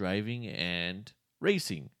reckless driving and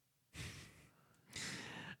racing.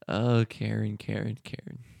 Oh, Karen.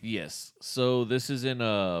 Yes. So this is in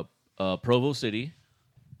Provo City.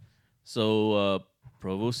 So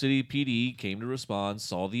Provo City PD came to respond,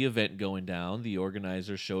 saw the event going down. The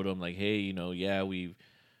organizer showed them like, hey, yeah, we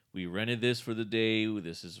rented this for the day.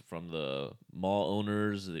 This is from the mall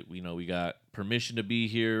owners. That we got permission to be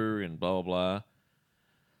here and blah blah blah.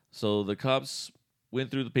 So the cops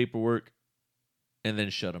went through the paperwork and then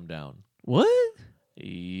shut them down. What?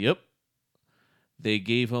 Yep. They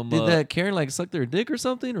gave them. Did that Karen like suck their dick or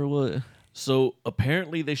something or what? So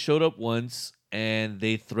apparently they showed up once and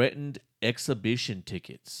they threatened exhibition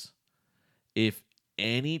tickets if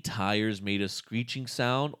any tires made a screeching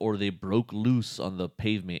sound or they broke loose on the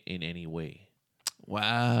pavement in any way.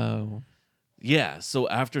 Wow. Yeah, so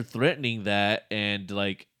after threatening that and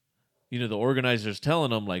like, the organizers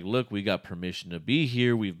telling them like, look, we got permission to be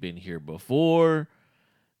here. We've been here before.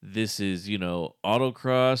 This is,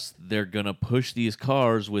 autocross. They're going to push these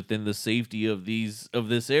cars within the safety of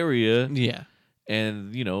this area. Yeah.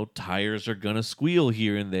 And, tires are going to squeal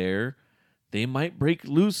here and there. They might break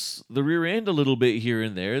loose the rear end a little bit here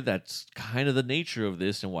and there. That's kind of the nature of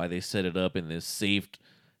this and why they set it up in this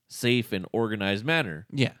safe and organized manner.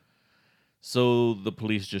 Yeah. So the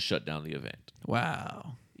police just shut down the event.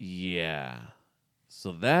 Wow. Yeah.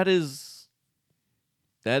 So that is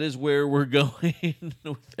where we're going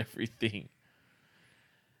with everything.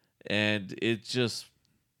 And it's just,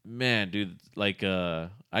 man, dude, like I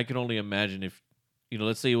can only imagine if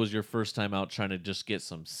let's say it was your first time out trying to just get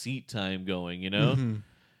some seat time going, Mm-hmm.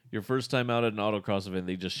 Your first time out at an autocross event,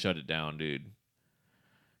 they just shut it down, dude.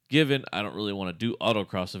 Given I don't really want to do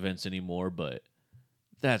autocross events anymore, but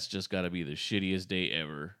that's just got to be the shittiest day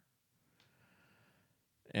ever.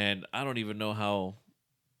 And I don't even know how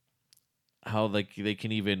like they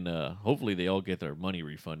can even hopefully they all get their money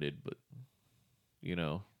refunded, but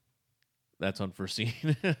that's unforeseen.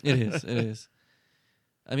 It is.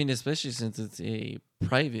 I mean, especially since it's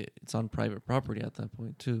on private property at that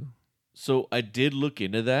point too. So I did look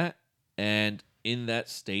into that, and in that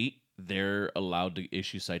state, they're allowed to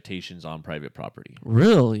issue citations on private property.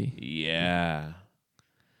 Really? Yeah.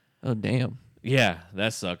 Oh, damn. Yeah,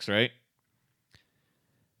 that sucks, right?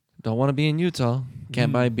 Don't want to be in Utah.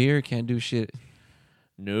 Can't buy beer. Can't do shit.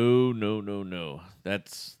 No.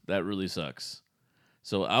 That really sucks.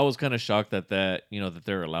 So I was kind of shocked that that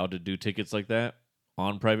they're allowed to do tickets like that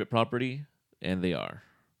on private property, and they are.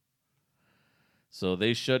 So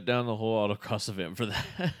they shut down the whole autocross event for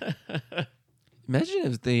that. Imagine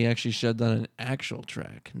if they actually shut down an actual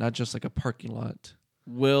track, not just like a parking lot.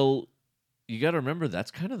 Well, you got to remember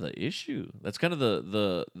that's kind of the issue. That's kind of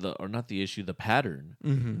the or not the issue, the pattern,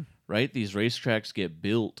 Mm-hmm. right? These racetracks get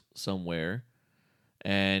built somewhere,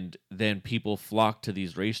 and then people flock to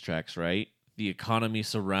these racetracks, right? The economy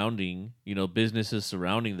surrounding, businesses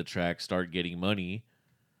surrounding the track start getting money.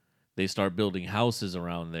 They start building houses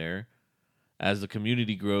around there. As the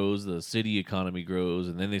community grows, the city economy grows,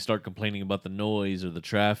 and then they start complaining about the noise or the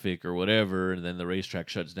traffic or whatever, and then the racetrack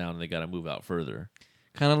shuts down and they got to move out further.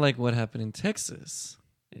 Kind of like what happened in Texas.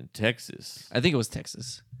 In Texas. I think it was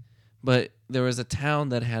Texas. But there was a town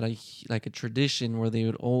that had a tradition where they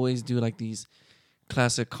would always do like these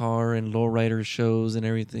classic car and lowrider shows and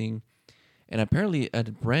everything. And apparently a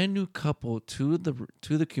brand new couple to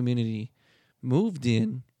the community moved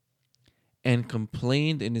in and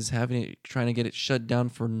complained and is trying to get it shut down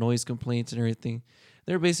for noise complaints and everything.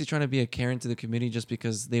 They're basically trying to be a Karen to the community just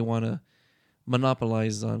because they want to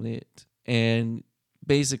monopolize on it and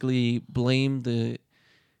basically blame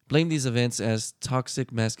these events as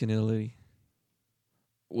toxic masculinity.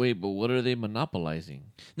 Wait, but what are they monopolizing?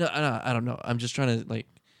 No, I don't know. I'm just trying to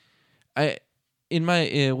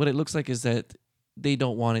what it looks like is that they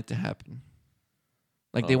don't want it to happen.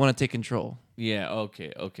 Like they want to take control. Yeah.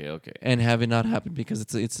 Okay. And have it not happen because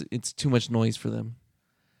it's too much noise for them,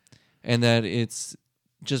 and that it's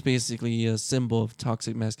just basically a symbol of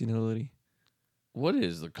toxic masculinity. What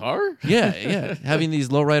is the car? Yeah. Having these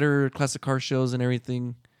lowrider classic car shows and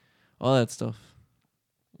everything, all that stuff.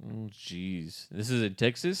 Oh, jeez. This is in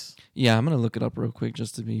Texas? Yeah, I'm gonna look it up real quick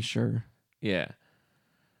just to be sure. Yeah.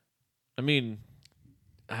 I mean,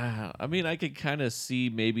 I could kind of see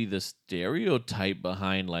maybe the stereotype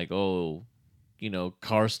behind like, oh,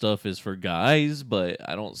 car stuff is for guys, but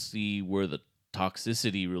I don't see where the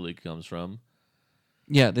toxicity really comes from.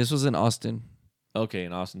 Yeah, this was in Austin. Okay,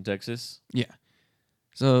 in Austin, Texas? Yeah.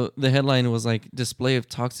 So the headline was like, display of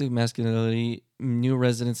toxic masculinity, new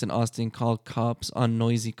residents in Austin call cops on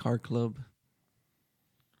noisy car club.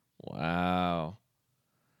 Wow.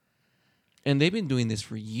 And they've been doing this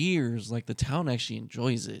for years. Like the town actually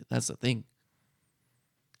enjoys it. That's the thing.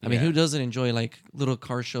 I mean, who doesn't enjoy like little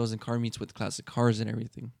car shows and car meets with classic cars and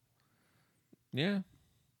everything? Yeah.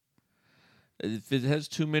 If it has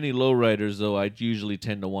too many lowriders, though, I usually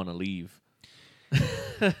tend to want to leave.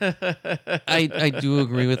 I do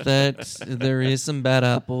agree with that. There is some bad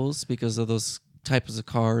apples because of those types of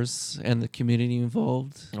cars and the community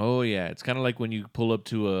involved. Oh, yeah. It's kind of like when you pull up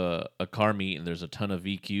to a car meet and there's a ton of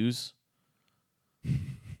VQs.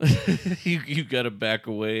 you got to back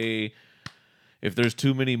away. If there's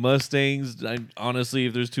too many Mustangs, honestly,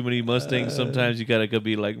 if there's too many Mustangs, sometimes you gotta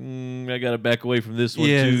be like, I gotta back away from this one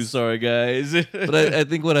too. Sorry, guys. But I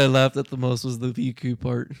think what I laughed at the most was the VQ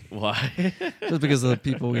part. Why? Just because of the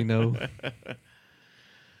people we know.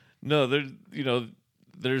 No,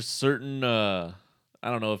 there's certain. I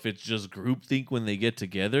don't know if it's just groupthink when they get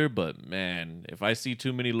together, but man, if I see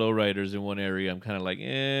too many lowriders in one area, I'm kind of like,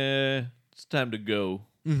 it's time to go.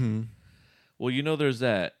 Mm-hmm. Well, there's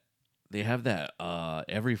that. They have that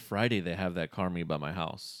every Friday. They have that car meet by my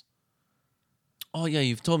house. Oh yeah,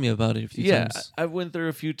 you've told me about it a few times. I went there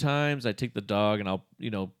a few times. I take the dog and I'll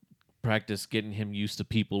practice getting him used to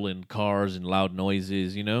people in cars and loud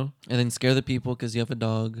noises. And then scare the people because you have a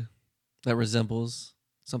dog that resembles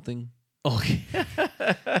something. Oh,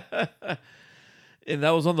 and that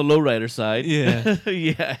was on the lowrider side. Yeah,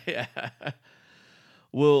 yeah.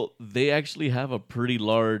 Well, they actually have a pretty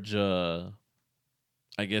large.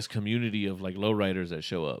 I guess community of like lowriders that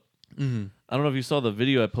show up. Mm-hmm. I don't know if you saw the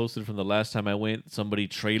video I posted from the last time I went. Somebody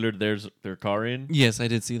trailered their car in. Yes, I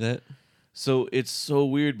did see that. So it's so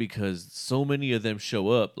weird because so many of them show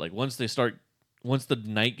up. Like once the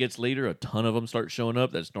night gets later, a ton of them start showing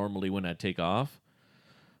up. That's normally when I take off.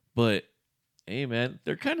 But hey, man,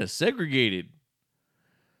 they're kind of segregated.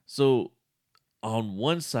 So on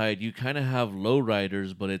one side, you kind of have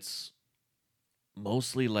lowriders, but it's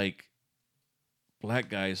mostly like black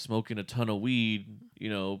guys smoking a ton of weed,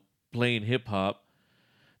 playing hip hop.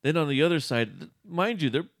 Then on the other side, mind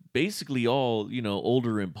you, they're basically all,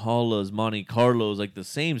 older Impalas, Monte Carlos, like the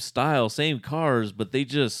same style, same cars, but they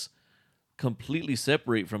just completely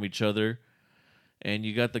separate from each other. And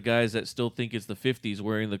you got the guys that still think it's the 50s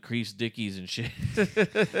wearing the creased Dickies and shit.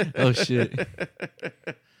 Oh, shit.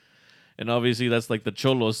 And obviously that's like the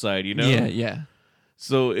Cholo side, Yeah.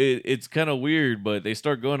 So it's kind of weird, but they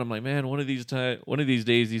start going. I'm like, man, one of these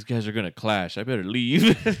days, these guys are gonna clash. I better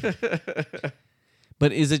leave.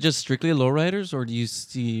 But is it just strictly lowriders, or do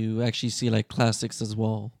you actually see like classics as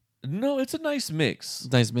well? No, it's a nice mix.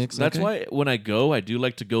 Nice mix. That's why when I go, I do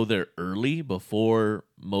like to go there early before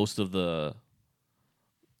most of the,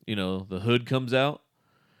 the hood comes out.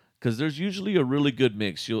 Because there's usually a really good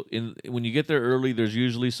mix. When you get there early, there's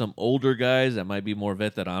usually some older guys that might be more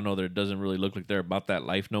veterano. That doesn't really look like they're about that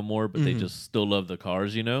life no more, but they just still love the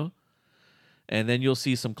cars, And then you'll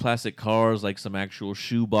see some classic cars, like some actual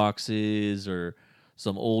shoe boxes or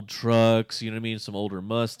some old trucks, you know what I mean? Some older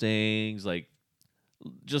Mustangs, like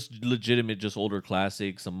just legitimate, just older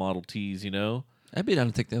classics, some Model Ts, I'd be down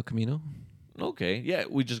to take the El Camino. Okay. Yeah,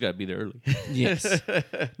 we just got to be there early. Yes.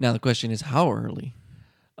 Now the question is, how early?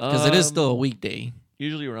 Because it is still a weekday.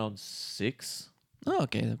 Usually around 6. Oh,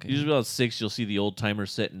 okay. Usually about 6, you'll see the old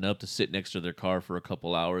timers setting up to sit next to their car for a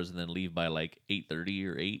couple hours and then leave by like 8:30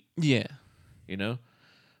 or 8. Yeah.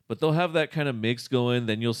 But they'll have that kind of mix going.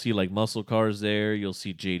 Then you'll see like muscle cars there. You'll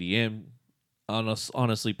see JDM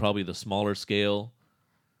honestly, probably the smaller scale.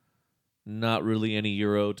 Not really any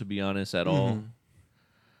Euro, to be honest, at all.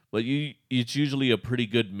 But it's usually a pretty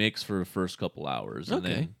good mix for the first couple hours, and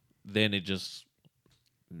Okay. then it just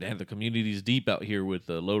man, the community's deep out here with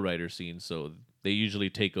the lowrider scene, so they usually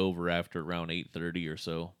take over after around 8:30 or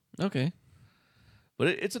so. Okay. But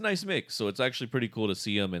it's a nice mix, so it's actually pretty cool to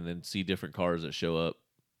see them and then see different cars that show up.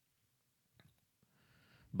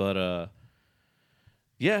 But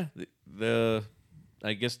yeah, the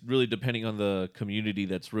I guess really depending on the community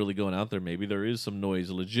that's really going out there, maybe there is some noise,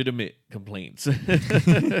 legitimate complaints.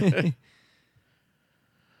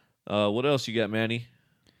 What else you got, Manny?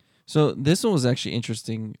 So this one was actually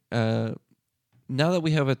interesting. Now that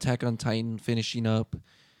we have Attack on Titan finishing up,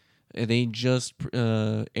 they just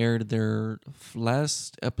aired their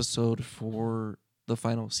last episode for the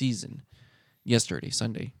final season yesterday,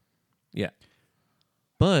 Sunday. Yeah.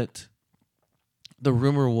 But the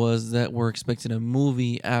rumor was that we're expecting a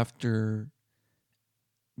movie after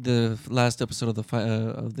the last episode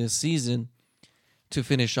of this season to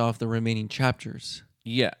finish off the remaining chapters.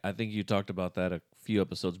 Yeah, I think you talked about that a few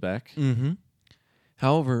episodes back. Mm-hmm.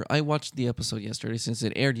 However, I watched the episode yesterday since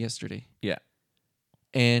it aired yesterday. Yeah.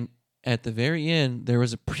 And at the very end, there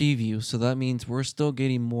was a preview, so that means we're still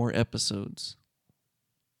getting more episodes.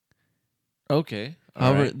 Okay.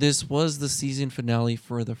 However, this was the season finale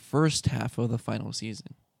for the first half of the final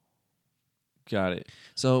season. Got it.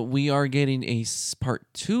 So we are getting a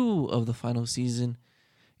part 2 of the final season,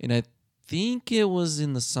 and I think it was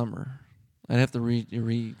in the summer. I'd have to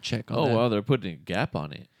recheck on that. Oh, wow, they're putting a gap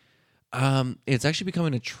on it. It's actually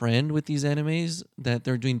becoming a trend with these animes that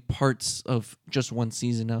they're doing parts of just one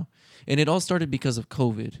season now. And it all started because of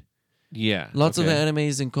COVID. Yeah. Lots of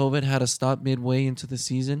animes in COVID had to stop midway into the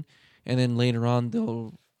season, and then later on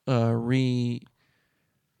they'll actually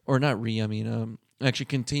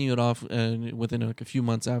continue it off within a few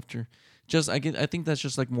months after. I think that's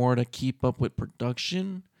just like more to keep up with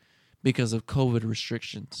production because of COVID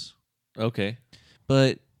restrictions. Okay.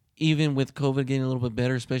 But even with COVID getting a little bit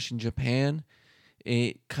better, especially in Japan,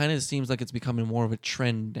 it kind of seems like it's becoming more of a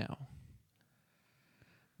trend now.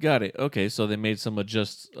 Got it. Okay, so they made some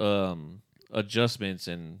adjustments,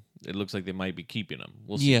 and it looks like they might be keeping them.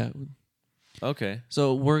 We'll see. Yeah. Okay.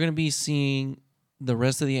 So we're going to be seeing the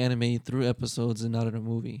rest of the anime through episodes and not in a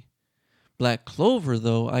movie. Black Clover,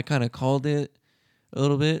 though, I kind of called it a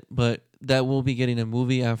little bit, but that will be getting a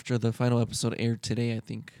movie after the final episode aired today, I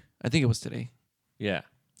think. I think it was today. Yeah.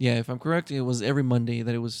 Yeah, if I'm correct, it was every Monday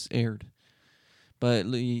that it was aired. But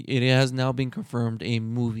it has now been confirmed a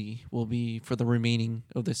movie will be for the remaining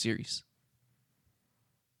of the series.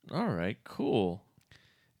 All right, cool.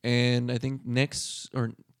 And I think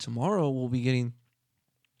tomorrow we'll be getting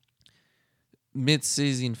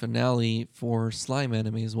mid-season finale for Slime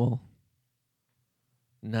anime as well.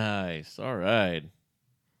 Nice. All right.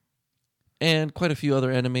 And quite a few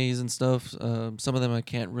other animes and stuff. Some of them I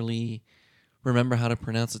can't really remember how to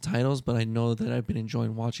pronounce the titles, but I know that I've been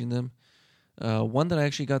enjoying watching them. One that I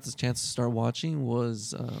actually got the chance to start watching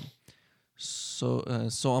was So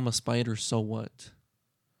I'm a Spider, So What?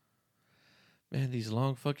 Man, these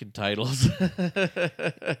long fucking titles.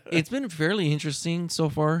 It's been fairly interesting so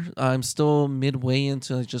far. I'm still midway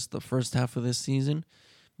into just the first half of this season,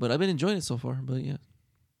 but I've been enjoying it so far. But yeah.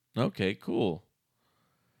 Okay, cool.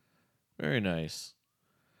 Very nice.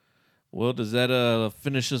 Well, does that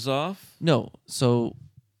finish us off? No. So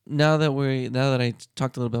now that I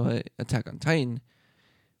talked a little bit about Attack on Titan,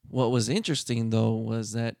 what was interesting though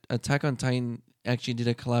was that Attack on Titan actually did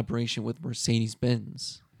a collaboration with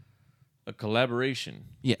Mercedes-Benz. A collaboration?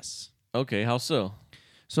 Yes. Okay, how so?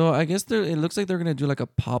 So I guess it looks like they're going to do like a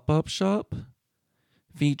pop-up shop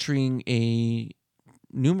featuring a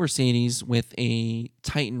new Mercedes with a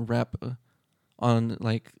Titan wrap on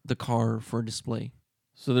like the car for display.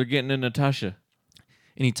 So they're getting a Natasha.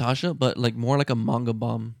 Natasha, but like more like a manga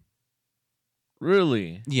bomb.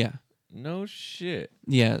 Really? Yeah. No shit.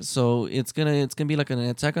 Yeah, so it's gonna be like an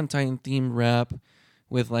Attack on Titan themed wrap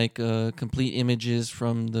with like complete images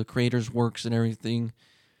from the creator's works and everything,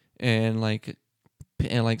 and like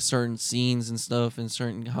certain scenes and stuff, and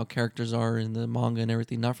certain how characters are in the manga and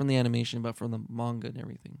everything, not from the animation but from the manga and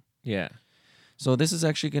everything. Yeah. So this is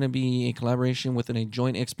actually going to be a collaboration within a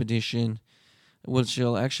joint expedition, which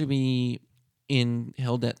will actually be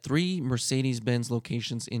held at 3 Mercedes-Benz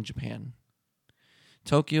locations in Japan.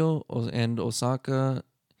 Tokyo and Osaka,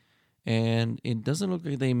 and it doesn't look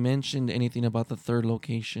like they mentioned anything about the third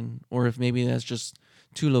location, or if maybe that's just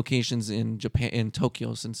 2 locations in Japan, in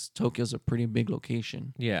Tokyo, since Tokyo's a pretty big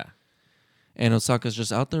location. Yeah. And Osaka's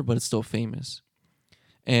just out there, but it's still famous.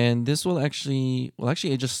 And this will actually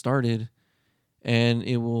it just started. and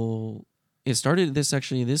it started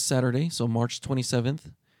this Saturday, so March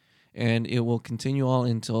 27th, and it will continue on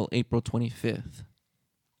until April 25th.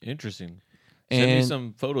 Interesting. Send me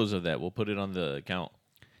some photos of that. We'll put it on the account.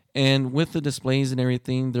 And with the displays and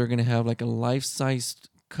everything, they're going to have like a life-sized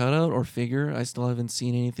cutout or figure. I still haven't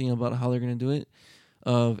seen anything about how they're going to do it,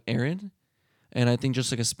 of Eren. And I think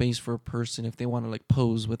just like a space for a person if they want to like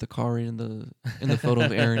pose with the car in the photo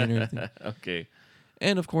of Eren and everything. Okay.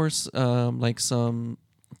 And of course, like some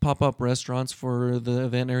pop-up restaurants for the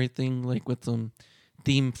event and everything, like with some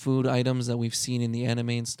themed food items that we've seen in the anime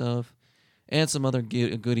and stuff. And some other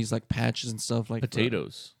goodies like patches and stuff like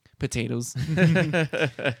potatoes.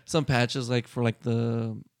 Some patches like for like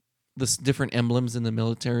the different emblems in the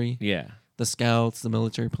military. Yeah. The scouts, the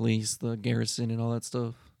military police, the garrison, and all that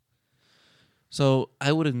stuff. So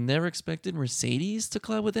I would have never expected Mercedes to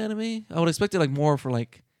collab with anime. I would have expected like more for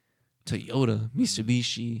like Toyota,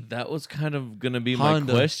 Mitsubishi. That was kind of going to be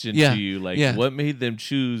Honda. my question to you. Like, what made them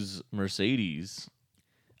choose Mercedes?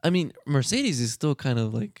 I mean, Mercedes is still kind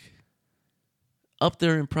of like up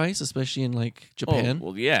there in price, especially in like Japan. Oh,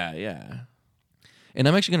 well, yeah. And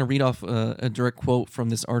I'm actually going to read off a direct quote from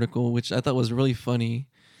this article, which I thought was really funny.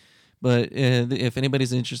 But if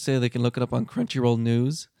anybody's interested, they can look it up on Crunchyroll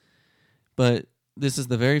News. But this is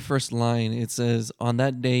the very first line. It says, "On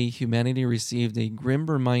that day, humanity received a grim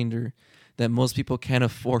reminder that most people can't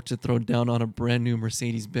afford to throw down on a brand new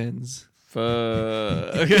Mercedes-Benz." Fuck.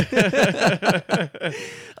 I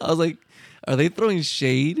was like, are they throwing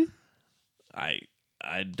shade? I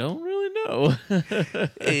don't really know.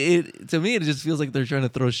 To me, it just feels like they're trying to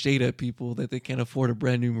throw shade at people that they can't afford a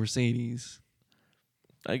brand new Mercedes.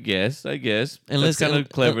 I guess. That's kind of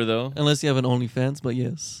clever, though. Unless you have an OnlyFans, but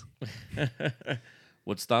yes.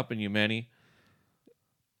 What's stopping you, Manny?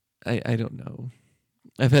 I don't know.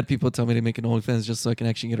 I've had people tell me to make an OnlyFans just so I can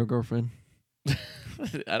actually get a girlfriend.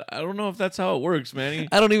 I don't know if that's how it works, Manny.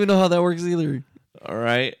 I don't even know how that works either. All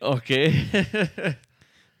right. Okay.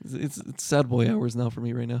 It's sad boy hours now for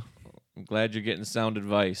me right now. I'm glad you're getting sound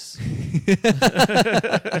advice.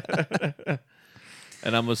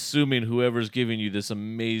 And I'm assuming whoever's giving you this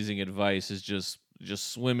amazing advice is just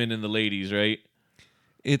swimming in the ladies, right?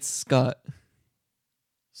 It's Scott.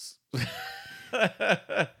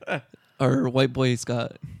 Our white boy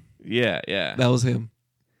Scott. Yeah. That was him.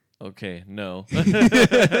 Okay, no.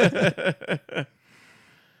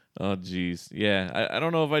 Oh, jeez. Yeah, I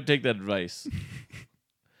don't know if I'd take that advice.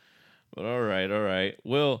 But all right.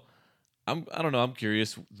 Well, I don't know. I'm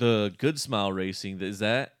curious. The Good Smile Racing, does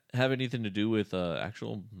that have anything to do with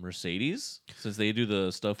actual Mercedes? Since they do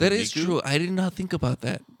the stuff that with is Miku? true. I did not think about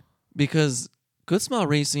that because Good Smile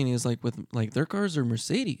Racing is like with like their cars are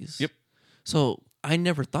Mercedes. Yep. So I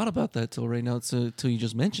never thought about that till right now. Till you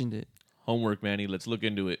just mentioned it. Homework, Manny. Let's look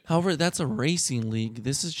into it. However, that's a racing league.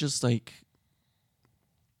 This is just like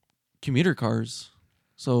commuter cars.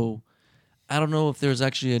 So I don't know if there's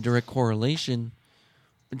actually a direct correlation.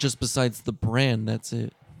 Just besides the brand, that's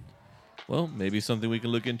it. Well, maybe something we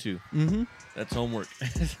can look into. Mm-hmm. That's homework.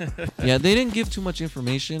 Yeah, they didn't give too much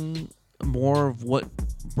information, more of what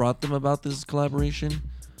brought them about this collaboration,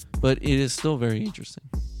 but it is still very interesting.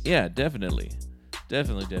 Yeah, definitely.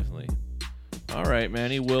 All right,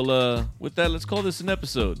 Manny. Well, with that, let's call this an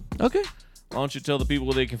episode. Okay. Why don't you tell the people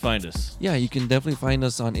where they can find us? Yeah, you can definitely find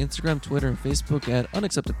us on Instagram, Twitter, and Facebook at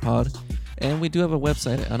UnacceptedPod, and we do have a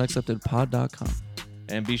website at unacceptedpod.com.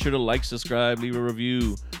 And be sure to like, subscribe, leave a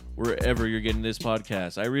review wherever you're getting this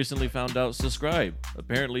podcast. I recently found out subscribe.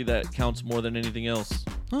 Apparently that counts more than anything else.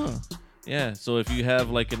 Huh. Yeah, so if you have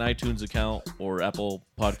like an iTunes account or Apple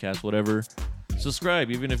Podcast, whatever,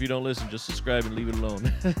 subscribe. Even if you don't listen, just subscribe and leave it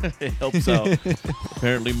alone. It helps out.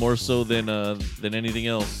 Apparently more so than anything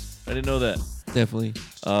else. I didn't know that. Definitely.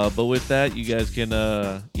 But with that, you guys can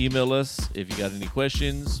email us if you got any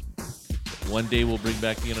questions. One day we'll bring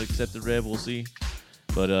back the Unaccepted Rev. We'll see.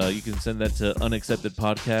 But you can send that to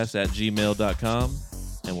unacceptedpodcast@gmail.com.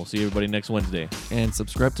 And we'll see everybody next Wednesday. And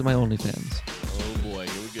subscribe to my OnlyFans.